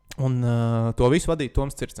 Un to visu vadīja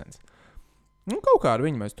Toms Circens. Kaut kā ar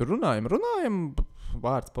viņu mēs tur runājam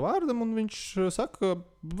vārds pa vārdam, un viņš saka,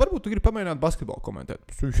 varbūt tu gribi pamēģināt basketbolu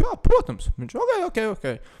komentēt. Jā, protams. Viņš, ok.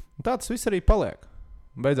 Un tā tas viss arī paliek.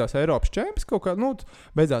 Beidzās Eiropas čempions kaut kā,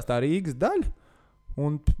 beidzās tā Rīgas daļa,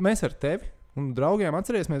 un mēs ar tevi un draugiem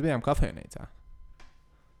atceries, mēs bijām kafejnīcā.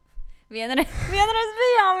 Vienreiz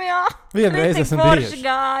bijām, jā. Vienreiz esam bijuši.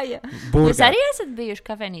 Jūs arī esat bijuši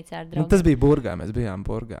kafejnīcā ar draugiem? Tas bija Burgā, mēs bijām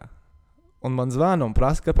Burgā. Un man zvana un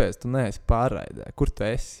prasa, kāpēc tu neesi pārraidē. Kur tu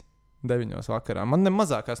esi? 9 vakarā. Man ne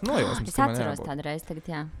mazākās nojausmas, es atceros tādu reizi tagad,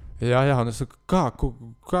 jā. Jā, un es saku,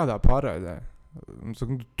 kādā pārraidē? Un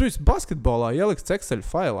saku, tu esi basketbolā ielikts Excel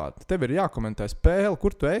failā, tev ir jākomentē spēle,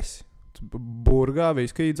 kur tu esi? Burgā,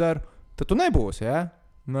 viskiju dzeru. Tad tu nebūsi, jā?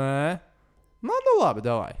 Nē. Labi,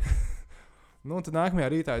 davai. Tad nākamajā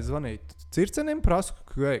rītā es zvanīju Circenim, prasu,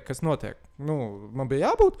 kas notiek. Man bija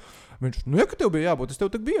jābūt. Viņš, ja ka tev bija jābūt, es tev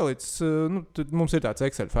tak bija ielicis, mums ir tāds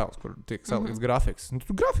Excel fails, kur tiek salikts grafiks.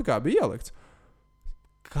 Tu grafikā bija ielikts.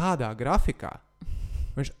 Kādā grafikā?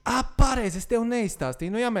 Viņš, pareizi, es tev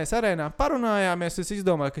neizstāstīju. Nu, ja mēs arēnā parunājāmies, es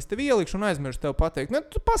izdomāju, ka es tev ielikšu un aizmiršu tev pateikt. Nu,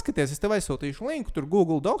 tu paskaties, es tev aizsūtīšu linku, tur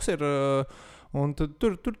Google Docs ir, un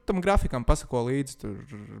tur tam grafikam pasako līdzi, tur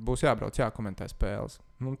būs jābrauc, jākomentē spēles.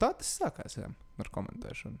 Nu, tā tas sākās, jā, ar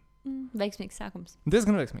komentēšanu. Veiksmīgs sākums.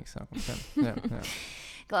 Diezgan veiksmīgs sākums, jā.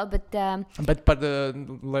 Bet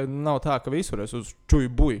lai nav tā, ka visur es uz čuju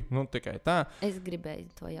buju, nu tikai tā. Es gribēju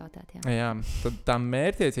to jautāt, jā. Jā, tad tā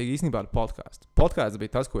mērķtiecīgi īstenībā ir podkāsts. Podkāsts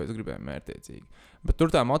bija tas, ko es gribēju mērķtiecīgi. Bet tur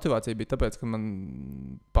tā motivācija bija tāpēc, ka man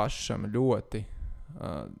pašam ļoti,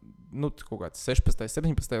 kaut kāds 16,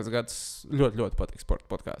 17 gads ļoti patīk sporta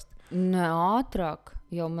podkāsti. Nē, ātrāk,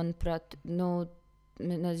 jo manuprāt,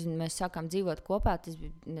 nezinu, mēs sākām dzīvot kopā, tas bija,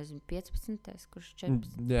 15, kurš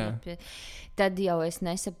 14. Tad jau es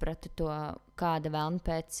nesapratu to, kāda vēlme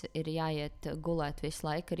pēc ir jāiet gulēt visu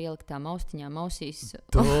laiku ar ieliktām austiņām ausīs.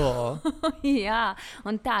 Jā,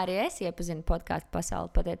 un tā arī es iepazinu podkāstu pasauli,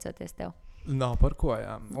 pateicoties tev. Nav par ko,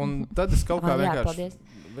 jā. Un tad es kaut kā vienkārši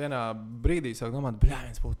vienā brīdī sāku domāt,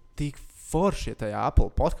 viens būtu tik forši, ja tajā Apple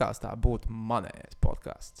podkāstā būtu manējais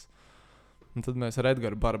podkāsts. Un tad mēs ar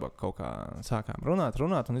Edgaru Barbaku kaut kā sākām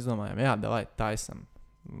runāt un izdomājām, jā, davai, taisam.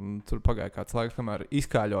 Un tur pagāja kāds laiks, kamēr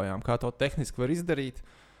izkāļojām, kā to tehniski var izdarīt.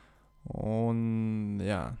 Un,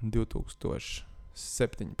 jā,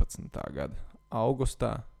 2017. Gada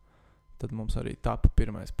augustā tad mums arī tapa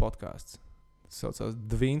pirmais podkāsts. Tas saucās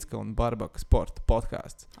Dvīnska un Barbaka sporta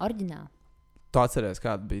podkāsts. Oriģināli. Tu atceries,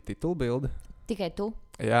 kāda bija titulbilde? Tikai tu?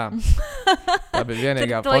 Jā, tā bija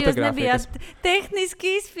vienīgā fotogrāfija. To jūs nebijāt tehniski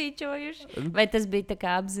izfīčojuši? Vai tas bija tā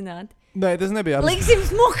kā apzināti? Nē, tas nebija apzināti. Liksim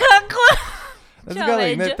smukāko! Tas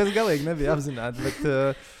galīgi nebija apzināti, bet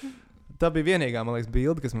tā bija vienīgā, man liekas,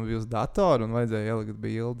 bilde, kas man bija uz datoru un vajadzēja ielikt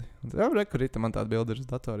bildi. Un tad, rekurīta, man tāda bilde ir uz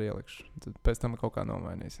datoru ielikšu. Tad pēc tam kaut kā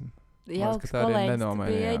nomainīsim. Jauks kolēģis, tu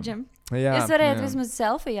biji Edžam. Jā, jūs varētu vismaz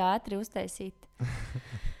selfiju ātri uztaisīt.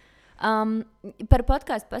 Par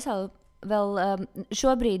podkāstu pasauli vēl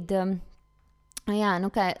šobrīd,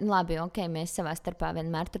 labi, mēs savā starpā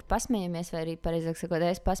vienmēr tur pasmējamies, vai arī, pareizāk sakot,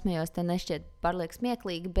 es pasmējos, tad nešķiet pārliek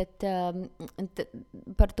smieklīgi, bet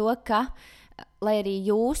par to, ka, lai arī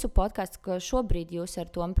jūsu podkāsts, ko šobrīd jūs ar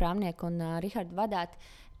Tomu Prāmnieku un Rihardu vadāt,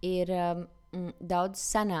 ir daudz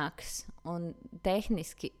senāks un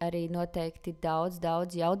tehniski arī noteikti daudz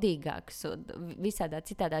jaudīgāks un visādā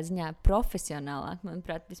citādā ziņā profesionālāk,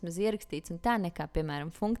 manuprāt, vismaz ierakstīts un tā nekā,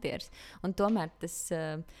 piemēram, Funktieris. Un tomēr tas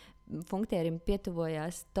Funktierim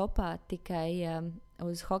pietuvojās topā tikai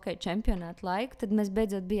uz hokeja čempionātu laiku, tad mēs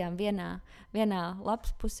beidzot bijām vienā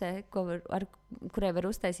lapas pusē, kurai var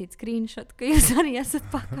uztaisīt screenshot, ka jūs arī esat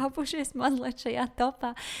pakāpušies mazliet šajā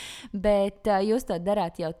topā. Bet jūs to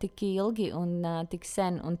darāt jau tik ilgi un tik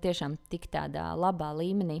sen un tiešām tik tādā labā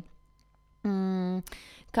līmenī.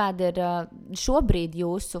 Kāda ir šobrīd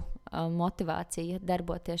jūsu motivācija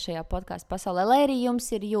darboties šajā podkāstu pasaulē, lai arī jums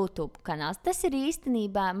ir YouTube kanāls? Tas ir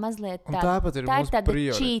īstenībā mazliet tāda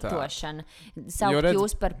čītošana, saukt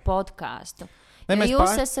jūs par podkāstu.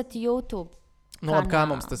 Jūs esat YouTube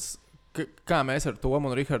kanāls. Kā mēs ar Tomu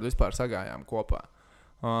un Rihardu vispār sagājām kopā?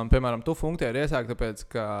 Piemēram, tu Funktieri iesāki, tāpēc,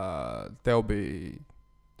 ka tev bija,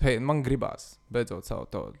 man gribās beidzot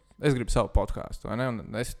es gribu savu podkāstu, vai ne?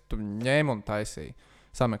 Un es tu ņēmu un taisīju.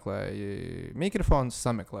 Sameklēju mikrofons,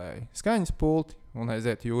 sameklēju skaņas pulti un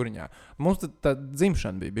aiziet jūriņā. Mums tā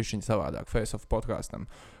dzimšana bija bišķiņa savādāk Face of podkāstam.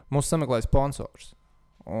 Mums sameklēja sponsors.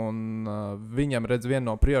 Un viņam, viena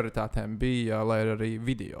no prioritātēm bija, lai arī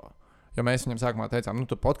video. Jo mēs viņam sākumā teicām,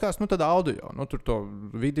 tu podkāstu, tad audio. Tur to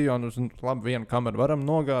video, labi, vienu kameru varam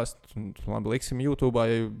nogāzt, labi, liksim YouTube,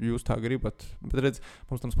 ja jūs tā gribat. Bet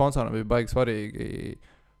mums tam sponsoram bija baigi svarīgi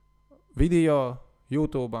video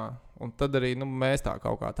YouTube. Un tad arī mēs tā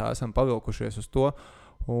kaut kā tā esam pavilkušies uz to.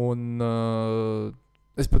 Un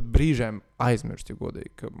es pat brīžiem aizmirstu, godīgi,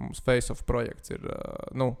 ka mums Face of projekts ir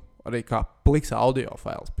arī kā pliks audio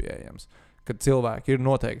fails pieejams. Kad cilvēki ir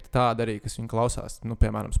noteikti tādi arī, kas viņu klausās,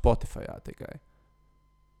 piemēram, Spotifyā tikai.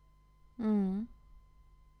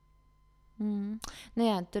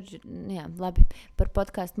 Labi. Par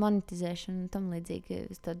podkāstu monetizēšanu un tam līdzīgi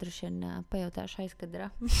es to droši vien pajautāšu aizkadrā.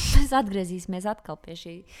 Mēs atgriezīsimies atkal pie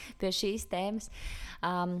šīs tēmas.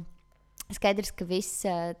 Skaidrs, ka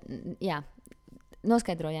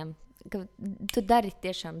noskaidrojām, ka tu dari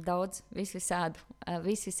tiešām daudz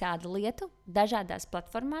visvisādu lietu dažādās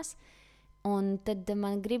platformās. Un tad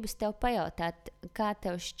man gribas tev pajautāt, kā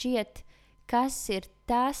tev šķiet, kas ir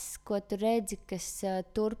tas, ko tu redzi, kas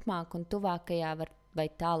turpmāk un tuvākajā vai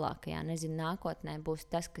tālākajā, nākotnē būs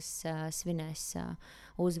tas, kas svinēs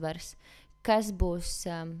uzvaras. Kas būs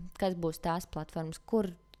tās platformas, kur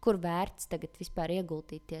kur vērts tagad vispār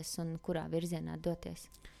ieguldīties un kurā virzienā doties?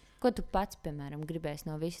 Ko tu pats, piemēram, gribēsi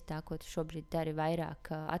no visa tā, ko tu šobrīd dari,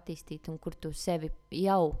 vairāk attīstīt un kur tu sevi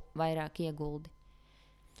jau vairāk ieguldi?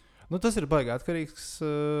 Tas ir baigi atkarīgs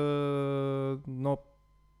no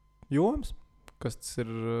jomas, kas tas ir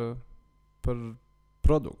par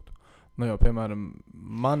produktu. Jo, piemēram,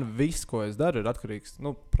 man viss, ko es daru, ir atkarīgs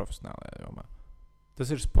profesionālajā jomā.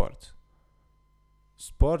 Tas ir sports.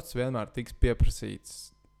 Sports vienmēr tiks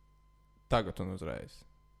pieprasīts tagad un uzreiz.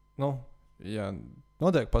 Ja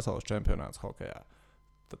notiek pasaules čempionāts hokejā,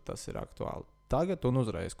 tad tas ir aktuāli tagad un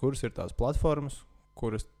uzreiz. Kuras ir tās platformas,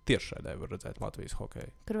 kuras tiešraidē var redzēt Latvijas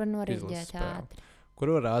hokeju? Kur var noreaģēt ātri? Kur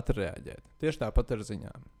var ātri reaģēt? Tieši tāpat ar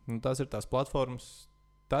ziņām. Tās ir tās platformas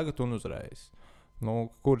tagad un uzreiz.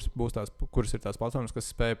 Kuras ir tās platformas, kas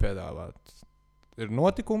spēj piedāvāt? Ir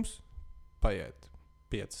notikums, paiet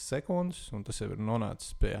 5 sekundes, un tas jau ir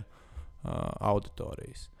nonācis pie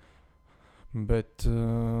auditorijas. Bet,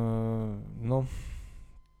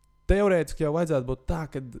 teorētiski jau vajadzētu būt tā,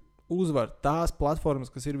 ka uzvar tās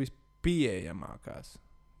platformas, kas ir vispieejamākās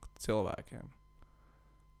cilvēkiem.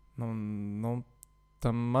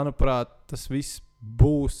 Tam, manuprāt, tas viss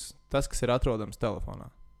būs tas, kas ir atrodams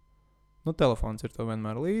telefonā. Telefons ir to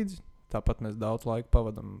vienmēr līdzi, tāpat mēs daudz laika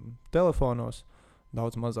pavadam telefonos,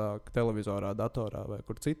 daudz mazāk televizorā, datorā vai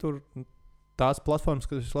kur citur. Tās platformas,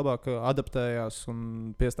 kas vislabāk adaptējās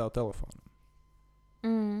un piestāv telefonam.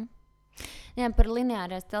 Jā, par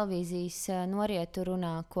lineārās televīzijas norietu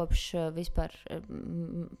runā kopš vispār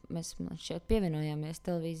mēs šeit pievienojāmies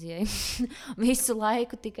televīzijai visu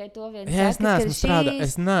laiku, tikai to vien Jā, saka,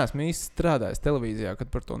 es neesmu īsti strādājis televīzijā,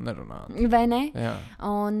 kad par to nerunātu. Vai ne? Jā.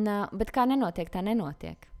 Bet kā nenotiek, tā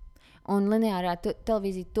nenotiek. Un lineārā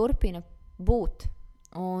televīzija turpina būt.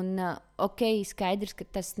 Un, skaidrs, ka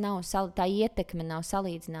tas nav, tā ietekme nav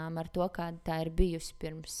salīdzināma ar to, kāda tā ir bijusi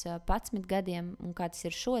pirms 11 gadiem un kā tas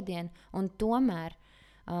ir šodien. Un tomēr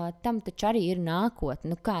tam taču arī ir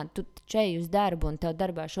nākotne. Tu taču ej uz darbu un tev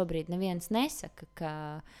darbā šobrīd neviens nesaka, ka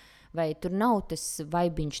vai tur nav tas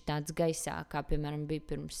vaibiņš tāds gaisā, kā, piemēram, bija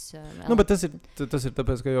pirms... Bet tas ir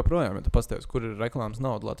tāpēc, ka joprojām, ja tu pastāvis, kur ir reklāmas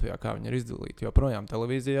nauda Latvijā, kā viņi ir izdalīti, joprojām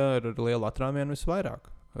televīzijā ir liela atrāmiena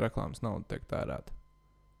visvairāk. Reklāmas nauda tiek tērēta.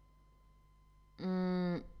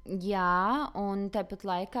 Jā, un tāpat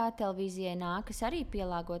laikā televīzijai nākas arī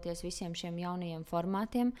pielāgoties visiem šiem jaunajiem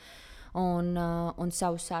formātiem un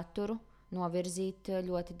savu saturu novirzīt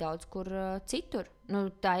ļoti daudz kur citur.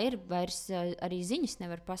 Tā ir, vairs arī ziņas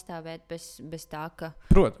nevar pastāvēt bez tā, ka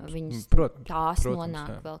viņas tās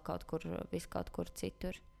nonāk vēl kaut kur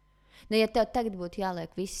citur. Ja tev tagad būtu jāliek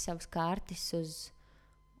visas savas kārtas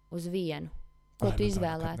uz vienu, ko tu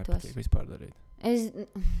izvēlētos? Tā vispār darīt. Es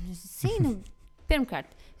zinu, pirmkārt,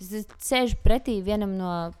 es sēžu pretī vienam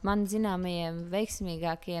no man zināmajiem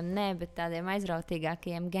veiksmīgākajiem, bet tādiem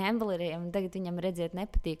aizrautīgākajiem gambleriem. Tagad viņam redziet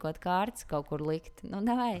nepatīkot kārtas kaut kur likt.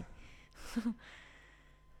 Davai.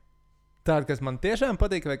 Tāda, kas man tiešām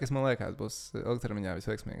patīk, vai kas man liekas būs ilgtermiņā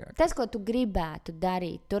visveiksmīgāk? Tas, ko tu gribētu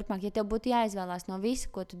darīt turpmāk, ja tev būtu jāizvēlās no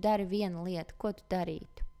visa, ko tu dari viena lieta, ko tu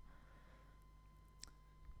darītu?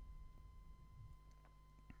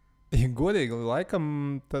 Ja godīgi, laikam,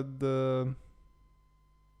 tad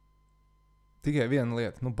tikai viena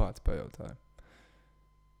lieta, bāc pajautāju.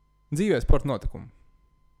 Dzīvē sporta notikumu.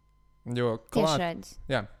 Jo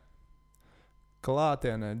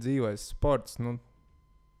klātienē dzīvēs sports,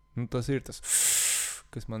 tas ir tas,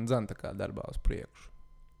 kas man dzan tā kā darbā uz priekšu.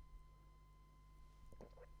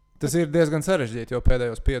 Tas ir diezgan sarežģīti, jo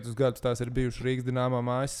pēdējos 5 gadus tās ir bijušas Rīgas Dinamo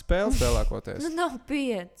mājas spēles lielākoties. Nav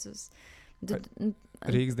 5.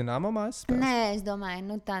 Rīgas Dinamo mājas spēles? Nē, es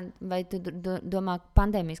domāju, vai tu domā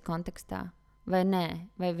pandēmijas kontekstā? Vai nē?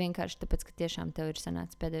 Vai vienkārši tāpēc, ka tiešām tev ir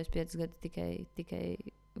sanācis pēdējos 5 gadus tikai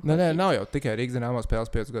Nē, nav jau tikai Rīgas Dinamo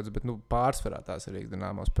spēles 5 gadus, bet pārsvarā tās ir Rīgas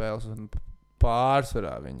Dinamo spēles, un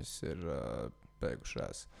pārsvarā viņas ir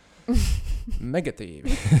beigušās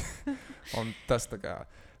negatīvi. Un tas tā kā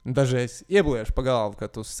dažreiz iebliež pa galvu, ka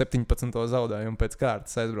tu 17. zaudējumu pēc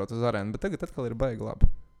kārtas aizbrauc uz arēnu, bet tagad atkal ir baigi labi.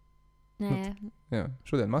 Jā,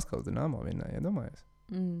 šodien Maskavas Dinamo vinnēja, iedomājies?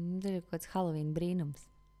 Tas ir kaut kāds Halloween brīnums.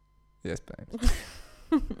 Iespējams.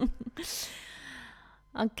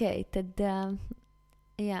 Tad,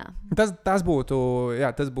 jā. Tas būtu,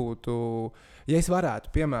 ja es varētu,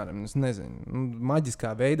 piemēram,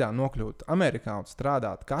 maģiskā veidā nokļūt Amerikā un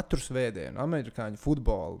strādāt katru svētdienu amerikāņu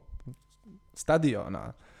futbolu stadionā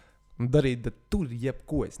un darīt tur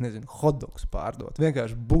jebko, hotdogs pārdot,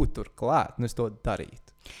 vienkārši būt tur klāt, un es to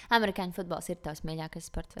darītu. Amerikāņu futbols ir tavs mīļākais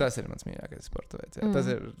sporta veids? Tas ir mans mīļākais sporta veids, jā. Tas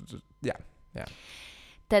ir, jā.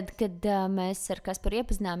 Tad, kad mēs ar Kasparu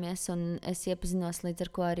iepazināmies, un es iepazinos līdz ar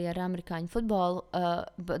ko arī ar amerikāņu futbolu,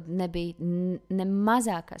 nebija ne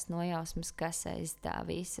mazākās nojausmas, kas aiz tā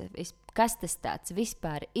visa, kas tas tāds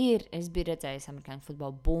vispār ir. Es biju redzējis amerikāņu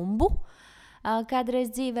futbolu bumbu.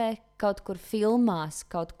 Kādreiz dzīvē, kaut kur filmās,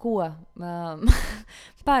 kaut ko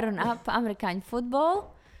par un ap amerikāņu futbolu,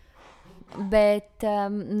 bet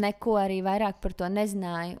neko arī vairāk par to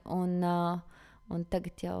nezināju. Un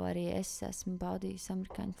tagad jau arī es esmu baudījis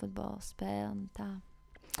amerikāņu futbola spēli.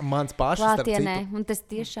 Mans pašs klātienē, un tas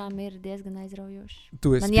tiešām ir diezgan aizraujoši.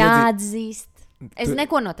 Man jāatzīst. Es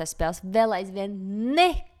neko no tās spēles vēl aizvien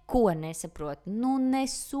neko nesaprotu.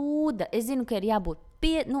 Nesūda. Es zinu, ka ir jābūt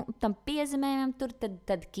tam piezemējumam,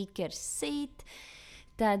 tad kikers sīt.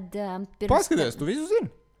 Paskaties, tu visu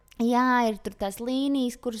zini. Jā, ir tur tās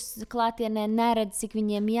līnijas, kuras klātienē neredz, cik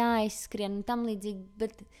viņiem jāizskrien un tam līdzīgi,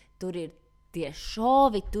 bet tur ir tie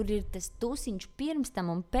šovi, tur ir tas tusiņš pirms tam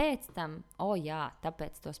un pēc tam. Jā,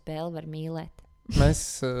 tāpēc to spēli var mīlēt. Mēs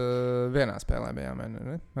vienā spēlē bijām,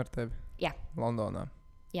 ne? Ar tevi? Jā. Londonā.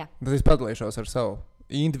 Jā. Tad es padalīšos ar savu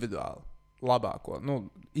individuāli labāko,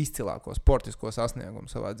 izcilāko sportisko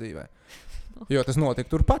sasniegumu savā dzīvē. Jo tas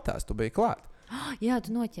notika turpatās, tu biji klāt. Jā,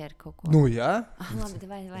 tu noķēri kaut ko. Jā. Labi,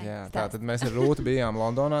 vai. Jā, tātad mēs ar Rūtu bijām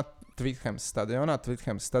Londonā, Twickenhams stadionā.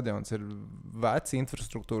 Twickenhams stadions ir vecs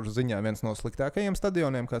infrastruktūras ziņā viens no sliktākajiem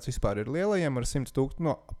stadioniem, kāds vispār ir lielajiem, ar 100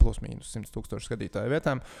 tūkstošu skatītāju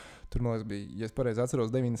vietām. Tur, man liekas, bija, ja es pareizi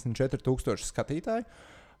atceros, 94,000 skatītāju.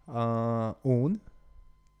 Un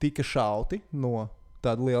tika šauti no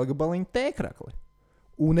tāda liela gabaliņa tēkrakli.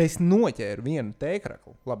 Un es noķēru vienu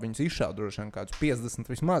tēkrakli. Labi, viņus izšāva droši vien kādus 50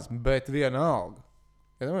 vismaz, bet viena alga.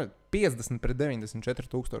 50 pret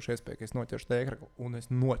 94,000 iespēja, ka es noķeršu tēkrakli. Un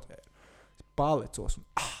es noķēru. Es palicos un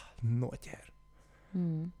noķēru.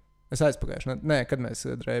 Es aizpagājuši. Kad mēs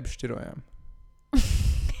drēbi šķirojām.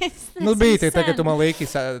 Bija tie, kad tu man līki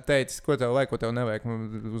teicis, ko tev vajag, ko tev nevajag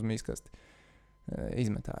uz mīskasti.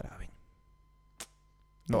 Izmet ārā viņu.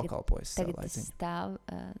 Nokalpojas. Tagad tas stāv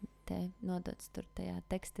te nodots tur tajā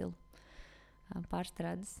tekstilu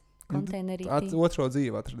pārstrādes konteinerī. Otro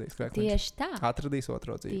dzīvi atradīs. Tieši tā. Atradīs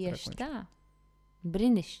otro dzīvi. Tieši tā.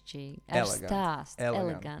 Brinišķīgi. Ar stāstu.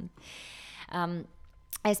 Eleganti.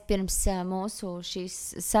 Es pirms mūsu šīs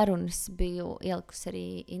sarunas biju ielikusi arī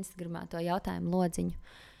Instagramā to jautājumu lodziņu.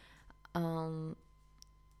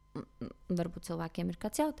 Varbūt cilvēkiem ir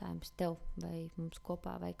kāds jautājums tev vai mums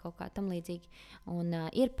kopā vai kaut kā tam līdzīgi. Un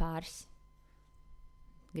ir pāris.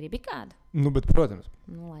 Gribi kādu? Bet, protams.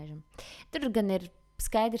 Laižam. Tur gan ir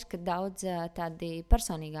skaidrs, ka daudz tādi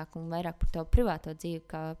personīgāk un vairāk par tavu privāto dzīvi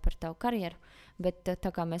kā par tavu karjeru, bet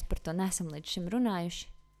tā kā mēs par to neesam līdz šim runājuši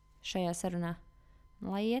šajā sarunā,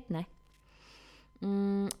 lai iet, ne?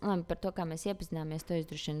 Labi, par to, kā mēs iepazināmies, to jūs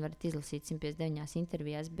droši vien varat izlasīt 159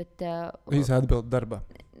 intervijās, bet... Īsa atbild darbā.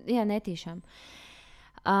 Jā, netīšām.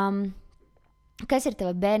 Kas ir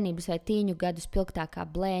tava bērnības vai tīņu gadu spilgtākā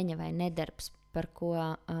blēņa vai nedarbs, par ko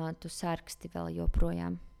tu sarksti vēl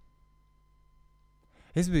joprojām?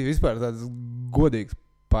 Es biju vispār tāds godīgs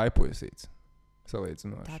paipuisīts.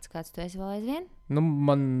 Salīdzinoši. Tāds, kāds tu esi vēl aizvien?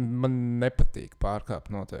 Man nepatīk pārkāpt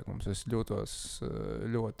noteikumus. Es jūtos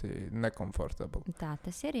ļoti nekomfortabli. Tā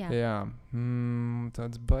tas ir, jā. Jā.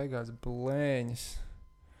 Tāds baigās blēņas.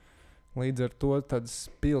 Līdz ar to tādas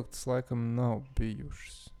spilgtas laikam nav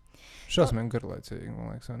bijušas. Šausmīgi garlaicīgi, man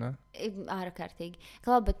liekas, vai ne? Ārkārtīgi.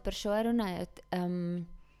 Klau, bet par šo runājot,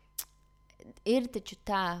 ir taču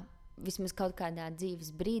tā, vismaz kaut kādā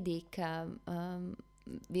dzīves brīdī, ka...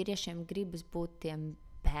 vīriešiem gribas būt tiem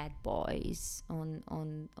bad boys un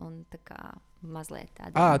tā kā mazliet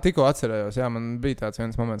tādi. Tikko atcerējos, jā, man bija tāds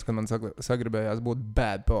viens moments, kad man sagribējās būt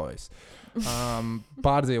bad boys.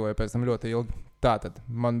 Pārdzīvoju pēc tam ļoti ilgi. Tātad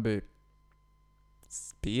man bija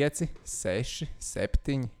 5, 6,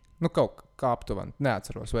 7, kaut kā aptuveni.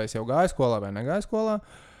 Neatceros, vai es jau gāju skolā vai negāju skolā,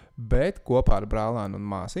 bet kopā ar brālēnu un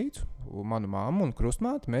māsīcu, manu mammu un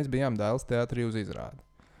krustmāti, mēs bijām Dailes teātrī uz izrādi.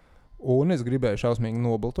 Un es gribēju šausmīgi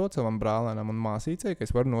nobaltot savam brālēnam un māsīcei, ka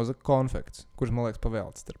es varu nozagt konfekts, kurš, man liekas,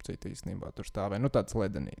 pavēlts, starp citu īstenībā tur stāvēja, tāds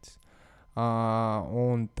ledenītis.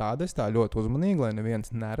 Un tāda es tā ļoti uzmanīgi, lai neviens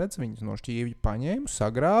neredz, viņus no šķīvļa paņēmu,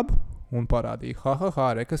 sagrābu un parādīju,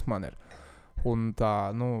 re, kas man ir. Un tā,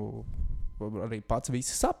 arī pats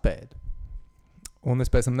visi sapēdu. Un es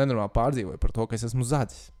pēc tam nenormāli pārdzīvoju par to, ka es esmu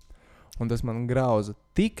zadzis. Un tas man grauza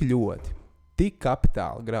tik ļoti, tik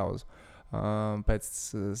kapitāli grauza.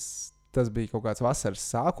 Tas bija kaut kāds vasaras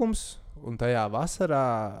sākums, un tajā vasarā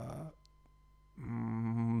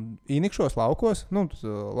Inikšos laukos,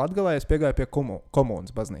 Latgalē es piegāju pie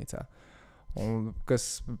komunas baznīcā. Un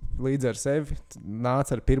kas līdz ar sevi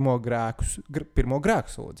nāca ar pirmo grēku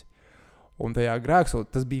sūdzi. Un tajā grēksūdī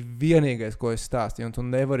tas bija vienīgais, ko es stāstīju. Un tu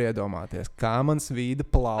nevari iedomāties, kā man svīda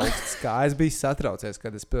plaukts, kā es biju satraucies,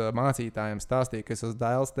 kad es mācītājiem stāstīju, ka es esmu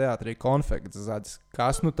Dailes teātrī konfekts zadzis.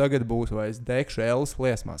 Kas nu tagad būs, vai es degšu Ellas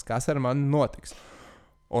liesmās, kas ar mani notiks?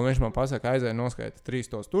 Un viņš man pasaka, aizēja noskaita 3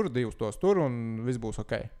 tos tur, 2 tos tur, un viss būs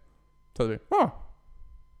ok. Tad bija,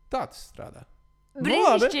 tā tas strādā.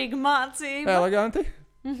 Brīnišķīga mācība. Eleganti.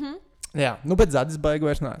 Jā, nu bet zadzis baigi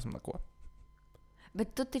vairs neesmu neko.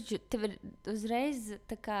 Bet tu taču, tev ir uzreiz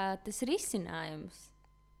tā kā tas risinājums.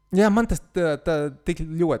 Jā, man tas tik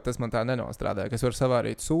ļoti, tas man tā nenostrādāja, ka es varu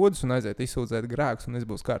savārīt sūdus un aiziet izsūdzēt grēkus un viss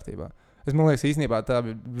būs kārtībā. Man liekas, īstenībā tā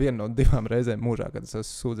bija viena no 2 reizēm mūžā, kad es esmu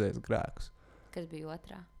sūdzējis grēkus. Kas bija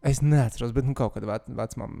otrā? Es neatceros, bet kaut kad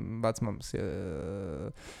vecmams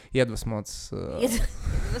iedvesmots.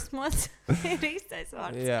 Iedvesmots ir īstais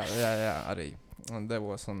vārds. Jā, arī. Un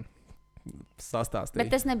devos un sastāstīja.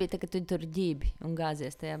 Bet tas nebija tā, ka tu tur ģībi un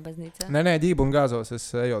gāzies tajā baznīcā? Nē, ģību un gāzos es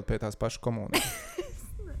ejot pie tās pašas komunas.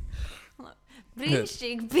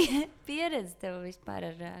 Brīnišķīga pieredze tev vispār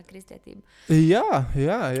ar kristietību. Jā.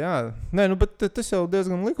 Nē, nu, bet tas jau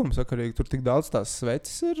diezgan likumsakarīgi. Tur tik daudz tās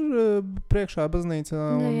sveces ir priekšā baznīcā.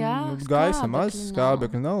 Nu, jā, gaisa maz,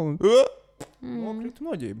 skābekļi nav. Nokritu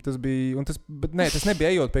noģību. Tas bija, bet nē, tas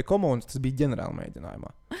nebija ejot pie komunas, tas bija ģenerāla mēģinājumā.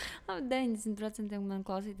 90% man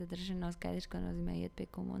klausītāji daži nav skaidrs, ko nozīmē iet pie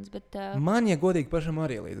komunas. Bet, man, ja godīgi, pašam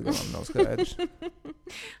arī līdz galam nav skaidrs.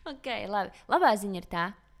 Ok, labi. Labā ziņa ir tā,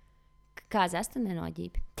 ka kāzās tu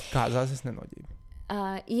nenoģībi. Kāzās es nenoģību.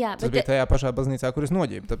 Jā, tas bija tajā pašā baznīcā, kur es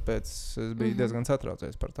noģību, tāpēc es biju diezgan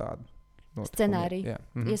satraucies par tādu scenāriju,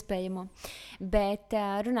 iespējamo. Bet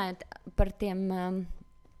runājot par tiem...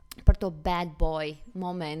 par to bad boy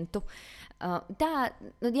momentu.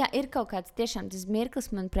 Jā, ir kaut kāds tiešām tas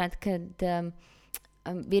mirklis, manuprāt, kad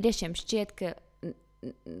vīriešiem šķiet,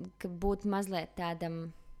 ka būt mazliet tādam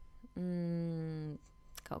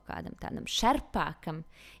kaut kādam tādam šarpākam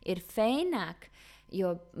ir feināk,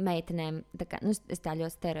 jo meitenēm, es tā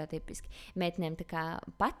ļoti stereotipiski, meitenēm tā kā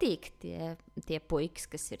patīk tie puikas,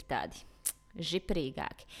 kas ir tādi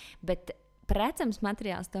žiprīgāki, bet precams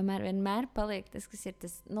materiāls tomēr vienmēr paliek tas, kas ir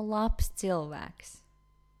tas labs cilvēks.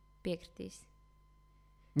 Piekritīs.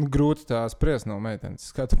 Grūti tā spriest no meitenes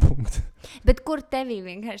skatu punkta. Bet kur tevī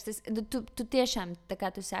vienkārši tas, tu tiešām, tā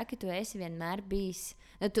kā tu saki, tu esi vienmēr bijis,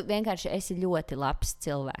 tu vienkārši esi ļoti labs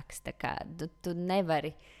cilvēks, tā kā tu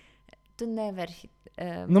nevari.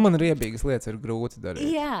 Man riebīgas lietas ir grūti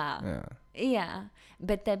darīt. Jā,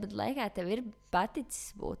 bet tāpat laikā tev ir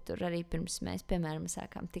paticis būt tur arī pirms mēs, piemēram,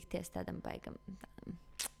 sākām tikties tādam baigam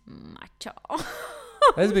mačo.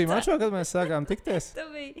 Es biju mačo, kad mēs sākām tikties? Tu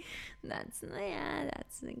biji tāds,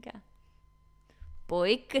 kā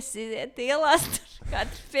puikas iziet ielās tur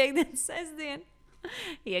katru piekdienu, sestdienu,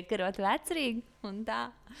 iekarot vecrīgu un tā.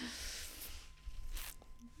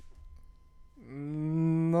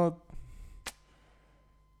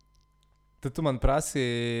 Tad tu man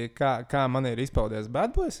prasīji, kā man ir izpaudies bad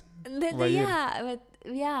boys?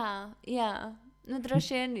 Jā.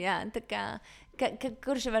 Droši vien, jā. Tā kā,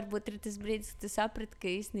 kurš varbūt ir tas brīdis, kad tu saprati, ka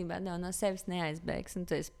īstenībā no sevis neaizbēgs un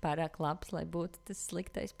tu esi pārāk labs, lai būtu tas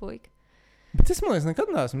sliktais puika. Bet es, man liekas, nekad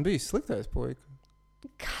neesmu bijis sliktais puika.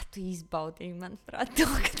 Kā tu izbaudīji, manuprāt, to,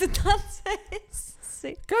 ka tu tāds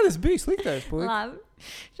esi? Kad es biju sliktais puika? Labi.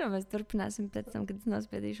 Šo mēs turpināsim pēc tam, kad es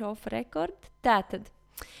nospiedīšu off record. Tātad.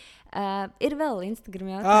 Ir vēl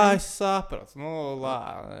Instagram jautājumi. Es sapratu.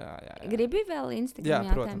 Jā. Gribi vēl Instagram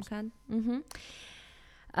jautājumu kādu?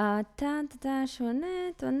 Tā, šo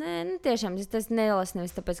nē, to nē. Tiešām tas nelasu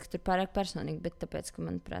nevis tāpēc, ka tur pārāk personīgi, bet tāpēc, ka,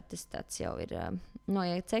 manuprāt, tas tāds jau ir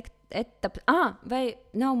noiekts etaps. Vai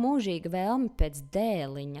nav mūžīga vēlme pēc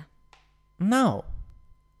dēliņa? Nav.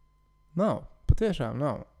 Patiešām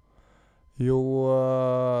nav. Jo,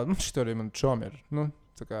 šito arī man čom ir,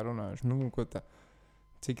 tā kā runājuši, ko tā.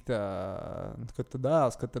 Cik tā, kad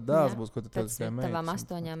dēls būs, ko tu tāds kā meitas. Tavām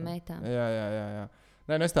 8 meitām. Jā.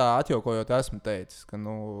 Nē, es tā atjaukojot esmu teicis, ka,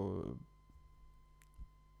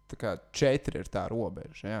 tā kā 4 ir tā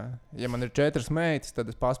robeža, jā. Ja man ir 4 meitas,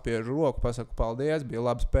 tad es paspiežu roku, pasaku paldies, bija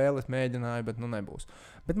laba spēle, es mēģināju, bet, nebūs.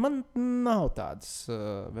 Bet man nav tādas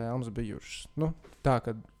vēlmes bijušas. Tā,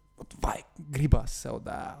 ka gribās sev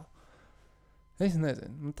dēlu. Es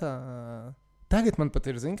nezinu, tā... Tagad man pat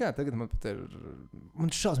ir, man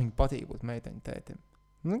šausmīgi patīk būt meiteņu tētim.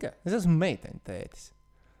 Es esmu meiteņu tētis.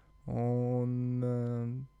 Un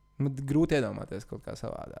man grūti iedomāties kaut kā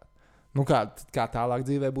savādāk. Kā tālāk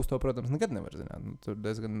dzīvē būs, to, protams, nekad nevar zināt. Tur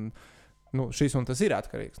diezgan, šis un tas ir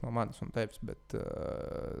atkarīgs no manis un tevis, bet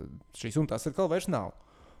šis un tas atkal vairs nav.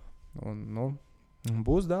 Un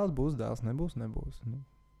būs dēls, nebūs. Nu.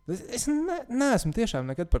 Es neesmu tiešām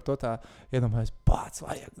nekad par to tā iedomājies, pats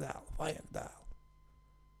vajag dēlu.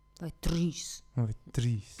 Vai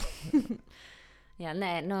 3. Jā,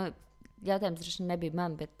 nē, jautājums droši nebija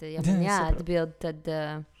man, bet ja man jāatbild, tad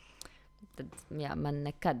jā, man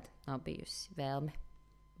nekad nav bijusi vēlme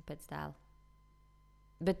pēc dēla.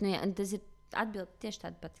 Bet, tas ir atbildi tieši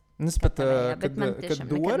tāda pati. Es pat, kad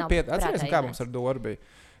Dora atceries, kā mums ar Doru bija?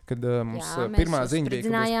 Kad mums pirmā ziņa bija,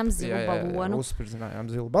 ka uzspridzinājām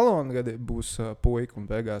zilu balonu, kad būs puika, un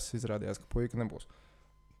beigās izrādījās, ka puika nebūs.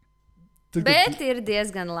 Bet ir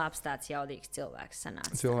diezgan labs tāds jaudīgs cilvēks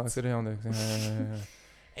sanāca. Cilvēks ir jaudīgs, jā.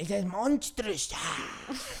 Es esmu monstrus,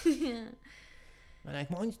 Man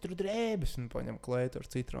vajag monstru drēbes, un paņem kleitu ar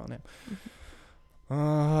citroniem.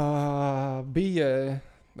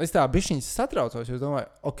 Es tā bišķiņas satraucos, jo es domāju,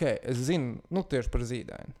 es zinu, tieši par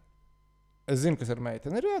zīdaini. Es zinu, kas ar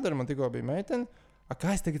meiteni ir jādara, man tikko bija meiteni.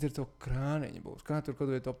 Kā es tagad ar to krāniņu būs? Kā tur kaut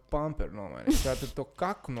vai to pamperu nomainīt? Kā tur to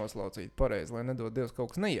kaku noslaucīt pareizi, lai nedod Dievs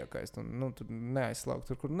kaut kas neiekaist un tur neaizslaukt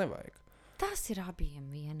tur, kur nevajag. Tas ir abiem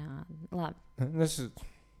vienādi. Labi. Es...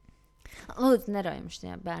 Lūdzu, nerojam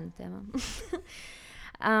šajā bērnu tēmā.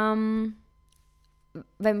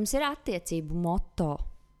 Vai mums ir attiecību moto?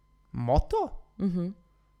 Moto?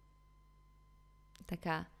 Tā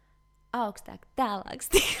kā augstāk, tālāk,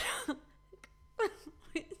 stiprāk.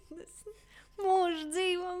 Mūžu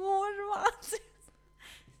dzīvo, mūžu mācības.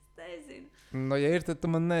 Es nezinu. Ja ir, tad tu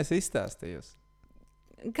man neesi izstāstījusi.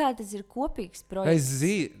 Kā tas ir kopīgs projekts? Es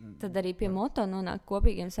zinu. Tad arī pie moto nonāk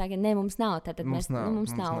kopīgiem sākiem. Nē, mums nav. Tātad mums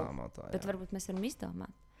nav moto, bet varbūt mēs varam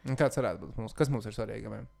izdomāt. Un kāds varētu būt mums? Kas mums ir svarīgi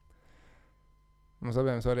abiem? Mums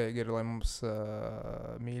abiem svarīgi ir, lai mums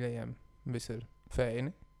mīļajiem viss ir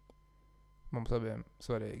feini. Mums abiem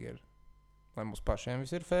svarīgi ir, lai mums pašiem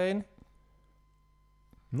viss ir feini.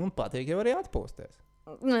 Un patīk jau arī atpūsties.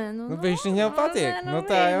 Viņš viņam jau patīk.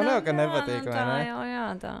 Tā jau nav, ka nepatīk, vai ne? Tā jau, jā,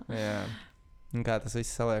 tā. Jā. Un kā tas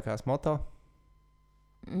viss saliekās moto?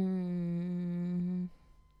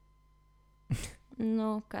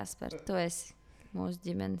 Kaspar, tu esi mūsu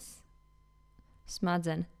ģimenes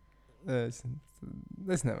smadzenes.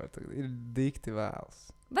 Es nevaru tagad. Ir dikti vēls.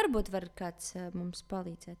 Varbūt var kāds mums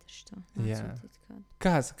palīdzēt ar šo. Jā.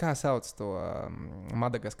 Kā sauc to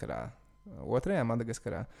Madagaskarā? Otrajā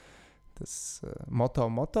Madagaskarā. Tas moto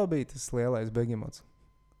bija tas lielais begemots.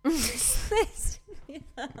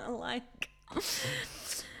 Jā, laika.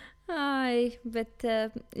 Ai, bet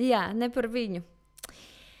jā, ne par viņu.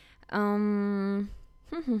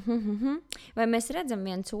 Vai mēs redzam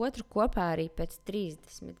viens otru kopā arī pēc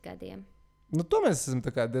 30 gadiem? To mēs esam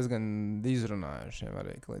tā kā diezgan izrunājuši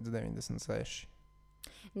arī līdz 96.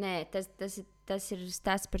 Nē, tas ir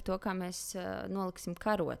stāsts par to, kā mēs noliksim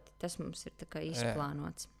karoti. Tas mums ir tā kā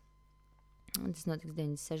izplānots. Un tas notiks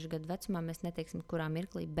 96 gadu vecumā. Mēs neteiksim, kurā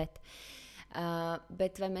mirklī, bet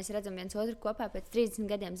vai mēs redzam viens otru kopā pēc 30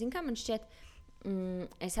 gadiem? Zini, kā man šķiet,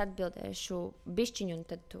 es atbildēšu bišķiņu, un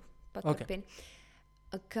tad tu paturpini.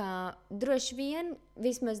 Ka droši vien,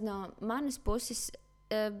 vismaz no manas puses,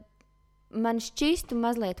 man šķistu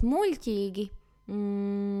mazliet muļķīgi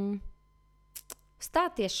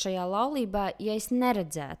stāties šajā laulībā, ja es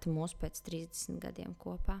neredzētu mūs pēc 30 gadiem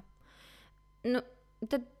kopā.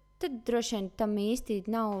 Tad droši vien tam īsti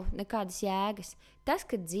nav nekādas jēgas. Tas,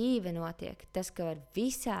 ka dzīve notiek, tas, ka var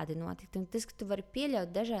visādi notikt, un tas, ka tu vari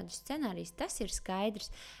pieļaut dažādus scenārijus, tas ir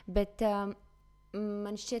skaidrs. Bet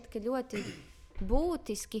man šķiet, ka ļoti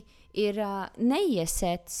būtiski ir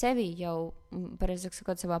neiesēt sevi jau, pareizāk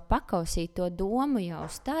sakot, savā pakausī to domu jau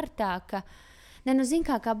startā, ka zin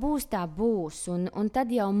kā būs, tā būs, un tad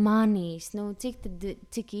jau manīs,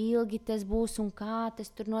 cik ilgi tas būs un kā tas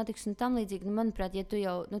tur notiks un tam līdzīgi. Manuprāt, ja tu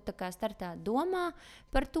jau tā kā startā domā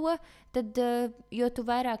par to, tad jo tu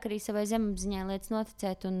vairāk arī savai zemapziņai lietas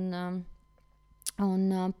noticēt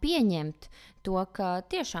un pieņemt to, ka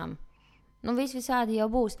tiešām visādi jau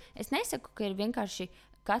būs. Es nesaku, ka ir vienkārši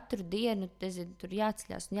katru dienu tur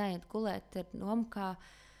jāceļās un jāiet gulēt ar domu,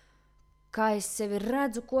 kā es sevi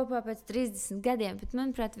redzu kopā pēc 30 gadiem. Bet,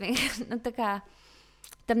 manuprāt,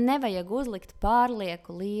 tam nevajag uzlikt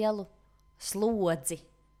pārlieku lielu slodzi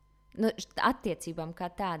attiecībām kā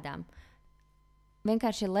tādām.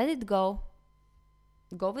 Vienkārši let it go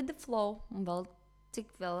with the flow, un cik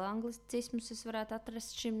vēl anglicismus es varētu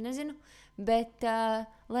atrast šim, nezinu, bet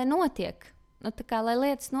lai notiek, lai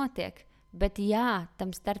lietas notiek. Bet jā,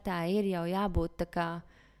 tam startā ir jau jābūt tā kā,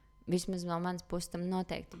 vismaz no manas puses tam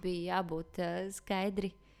noteikti bija jābūt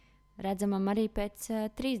skaidri redzamam arī pēc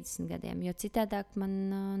 30 gadiem, jo citādāk man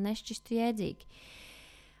nešķistu jēdzīgi.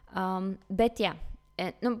 Bet jā,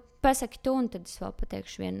 Pasaki tu, un tad es vēl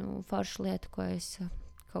pateikšu vienu foršu lietu, ko es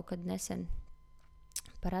kaut kad nesen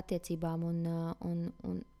par attiecībām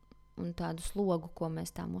un tādu slogu, ko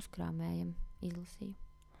mēs tām uzkrāmējam, izlasīju.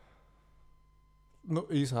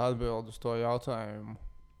 Īsā atbilde uz to jautājumu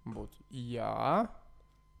būtu jā,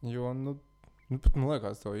 jo, pat man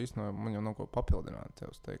liekas, to īstenībā man jau nav ko papildināt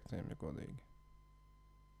tev uz teiktiem, ja godīgi.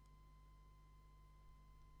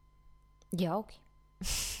 Jauki.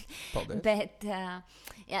 Paldies. Bet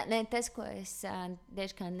tas, ko es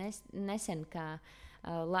tieši kā nesen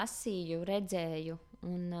lasīju, redzēju,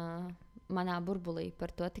 un manā burbulī par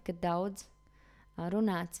to tika daudz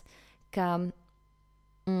runāts, ka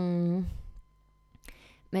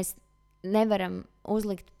mēs nevaram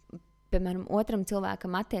uzlikt, piemēram, otram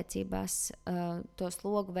cilvēkam attiecībās to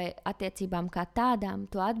slogu vai attiecībām kā tādām,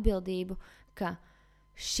 to atbildību, ka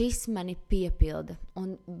šis mani piepilda,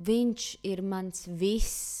 un viņš ir mans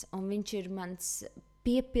viss, un viņš ir mans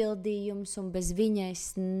piepildījums, un bez viņa es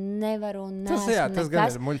nevaru un neesmu nekas. Tas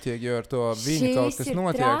gan ir muļķīgi, jo ar to viņa kaut kas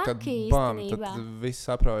notiek, tad bam, tad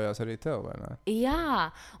viss apraujās arī tev, vai ne?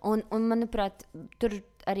 Jā, un manuprāt, tur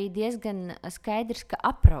arī diezgan skaidrs, ka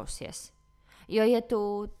aprausies. Jo, ja tu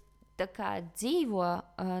tā kā dzīvo,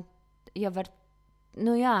 jau var,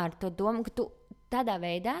 ar to domu, ka tu tādā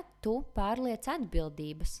veidā tu pārliec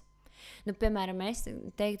atbildības. Piemēram, es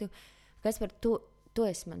teiktu, Kaspar, tu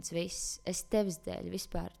esi mans viss. Es tevis dēļ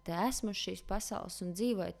vispār te esmu šīs pasaules un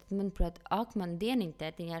dzīvoju. Tad, manuprāt, man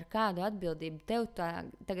dieniņtētiņā ar kādu atbildību tev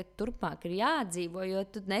tagad turpmāk ir jādzīvo, jo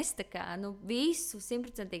tu nes tā kā visu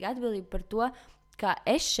 100% atbildību par to, kā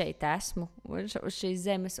es šeit esmu uz šīs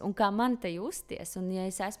zemes un kā man te justies. Un ja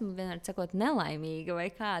es esmu vienmēr sakot nelaimīga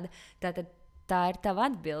vai kāda, tad tā ir tava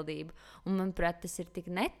atbildība. Un, manuprāt, tas ir tik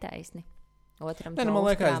netaisni. Otram to man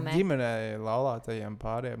liekas, uzkrāmē. ģimenei laulātajiem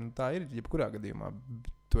pāriem, tā ir jebkurā gadījumā.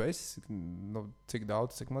 Tu esi, cik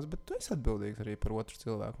daudz, cik maz, bet tu esi atbildīgs arī par otru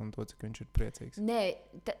cilvēku un to, cik viņš ir priecīgs. Nē,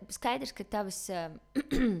 skaidrs, ka tavas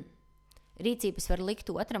rīcības var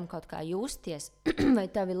likt otram kaut kā justies, vai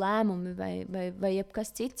tavi lēmumi, vai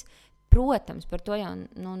jebkas cits. Protams, par to jau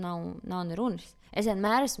nav nerunas. Es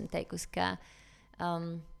vienmēr esmu teikusi, ka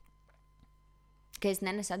es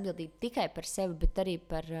nenesu atbildību tikai par sevi, bet arī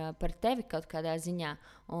par tevi kaut kādā ziņā.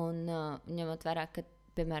 Un ņemot vērā, ka,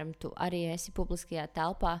 piemēram, tu arī esi publiskajā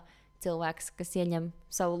telpā cilvēks, kas ieņem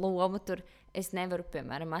savu lomu tur, es nevaru,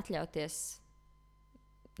 piemēram, atļauties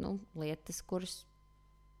lietas, kuras,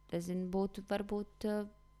 es zinu, būtu varbūt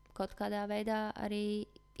kaut kādā veidā arī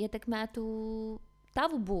ietekmētu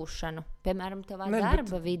tavu būšanu, piemēram, tavā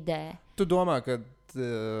darba vidē. Tu domā, ka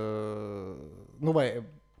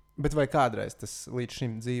Bet vai kādreiz tas līdz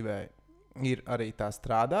šim dzīvē ir arī tā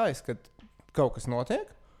strādājis, kad kaut kas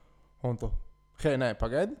notiek, un tu, nē,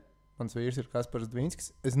 pagaidi, mans vīrs ir Kaspars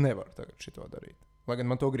Dvīnskis, es nevaru tagad šito darīt, lai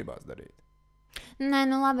gan man to gribās darīt. Nē,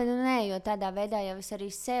 labi, jo tādā veidā jau es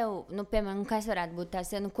arī sev, piemēram, kas varētu būt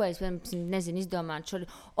tās, ko es nezinu, izdomāt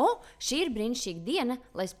šodien. Šī ir brīnišķīga diena,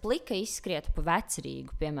 lai es plika izskrietu pa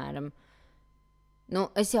Vecrīgu, piemēram.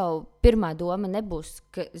 Es jau pirmā doma nebūs,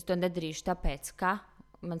 ka es to nedarīšu tāpēc, ka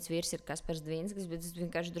mans vīrs ir Kaspars Dvīnskis, bet es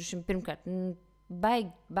vienkārši droši vien pirmkārt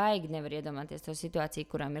baigi nevar iedomāties to situāciju,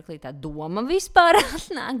 kurā mirklī tā doma vispār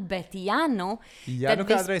atnāk, bet tad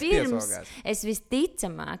vispirms es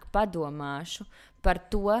visticamāk padomāšu par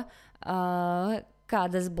to,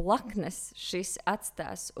 kādas blaknes šis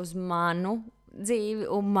atstās uz manu dzīvi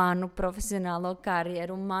un manu profesionālo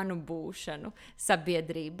karjeru un manu būšanu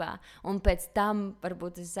sabiedrībā. Un pēc tam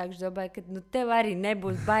varbūt es sākšu domāt, ka tev arī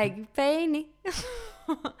nebūs baigi peini.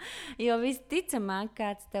 Jo visticamāk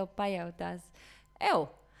kāds tev pajautās,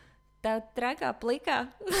 tev trakā plikā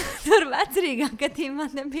tur Vecrīgā gadījumā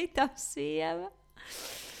nebija tava sieva.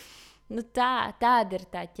 Tāda ir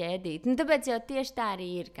tā ķēdīte. Tāpēc jau tieši tā arī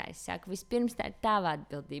ir, kā es saku. Vispirms tā ir tava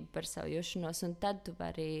atbildība par savu jušanos, un tad tu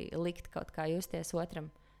vari likt kaut kā justies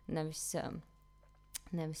otram. Nevis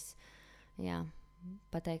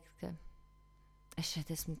pateikt, ka es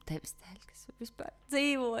šeit esmu tevis dēļ, kas vispār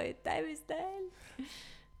dzīvoju tevis dēļ.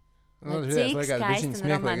 Cik skaisti un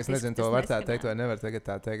romantiski. Es nezinu, to var tā teikt vai nevar tagad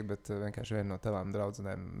tā teikt, bet vienkārši viena no tavām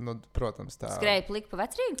draudzenēm, protams, tā. Skrēja pliku pa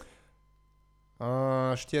Vecrīgu?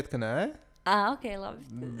 Šķiet, ka nē. Ok, labi.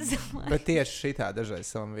 Bet tieši šitā dažreiz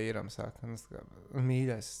savam vīram saka,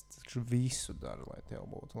 mīļais, visu daru, lai tev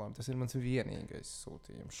būtu labi. Tas ir mans vienīgais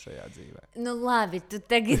sūtījums šajā dzīvē. Labi, tu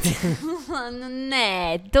tagad,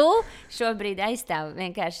 nē, tu šobrīd aizstāvi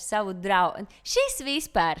vienkārši savu draugu. Šis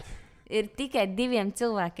vispār ir tikai 2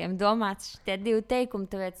 cilvēkiem domāts šitie 2 teikumi,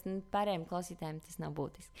 tāpēc pārējiem klausītājiem tas nav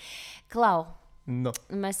būtiski. Klau,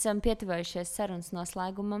 mēs esam pietuvojušies sarunas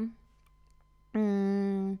noslēgumam.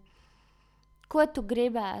 Ko tu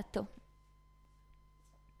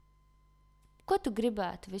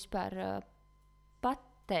gribētu vispār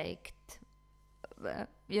pateikt?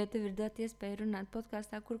 Jo tev ir dot iespēju runāt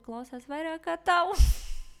podkāstā, kur klausās vairāk kā tavu.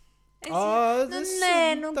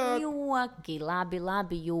 Joki,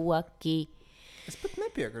 labi joki. Es pat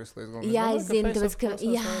nepiekrīstu līdz galam. Jā, es zinu, tāpēc, ka...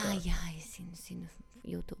 Jā, es zinu,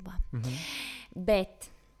 YouTube'ā. Bet,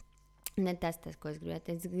 ne tas, ko es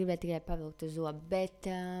gribētu. Es gribēju tikai pavilkt uz zobu. Bet,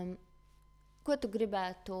 ko tu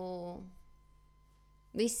gribētu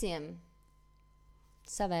visiem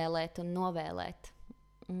savēlēt un novēlēt?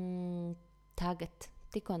 Tagad,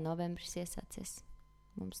 tikko novembris iesācies.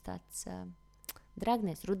 Mums tāds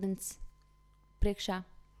drāgnies rudens priekšā.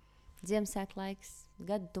 Ziemassvētku laiks,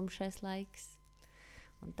 gada tumšais laiks.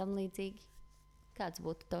 Un tam līdzīgi. Kāds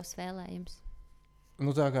būtu tavs vēlējums?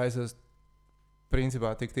 Nu, tā kā es esmu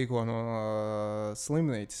principā tikko no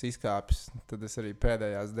slimnīcas izkāpis, tad es arī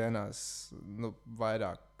pēdējās dienās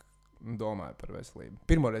vairāk domāju par veselību.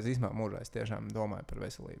 Pirmoreiz īsmā mūžā es tiešām domāju par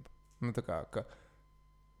veselību. Nu, tā kā, ka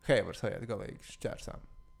var sajiet galīgi šķērsām.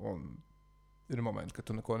 Un ir moments, kad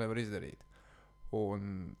tu neko nevar izdarīt. Un,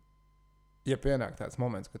 ja pienāk tāds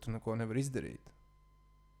moments, ka tu neko nevar izdarīt,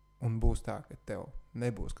 un būs tā, ka tev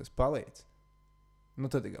nebūs kas palīdz,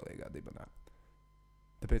 tad ir galīgā dibenā.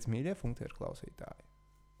 Tāpēc, mīļie funkcijas klausītāji,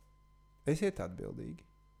 esiet atbildīgi,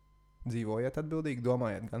 dzīvojiet atbildīgi,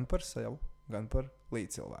 domājiet gan par sevi, gan par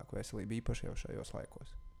līdzcilvēku veselību, īpaši jau šajos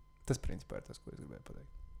laikos. Tas, principā, ir tas, ko es gribēju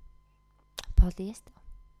pateikt. Paldies tev!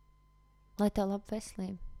 Lai tev laba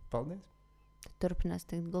veselība! Paldies! Tu turpinās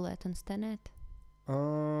tagad gulēt un stenēt?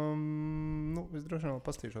 Es droši vien vēl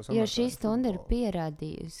pastīšos. Jo šī stunda ir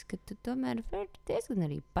pierādījusi, ka tu tomēr vari diezgan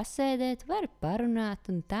arī pasēdēt, vari parunāt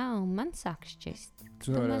un tā, un man sāk šķist.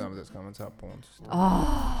 Tu nevari iedomāties, kā man sāp puncis.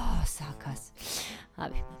 Sākās.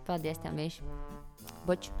 Labi, paldies tev, mīši.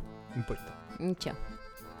 Buču. Čau.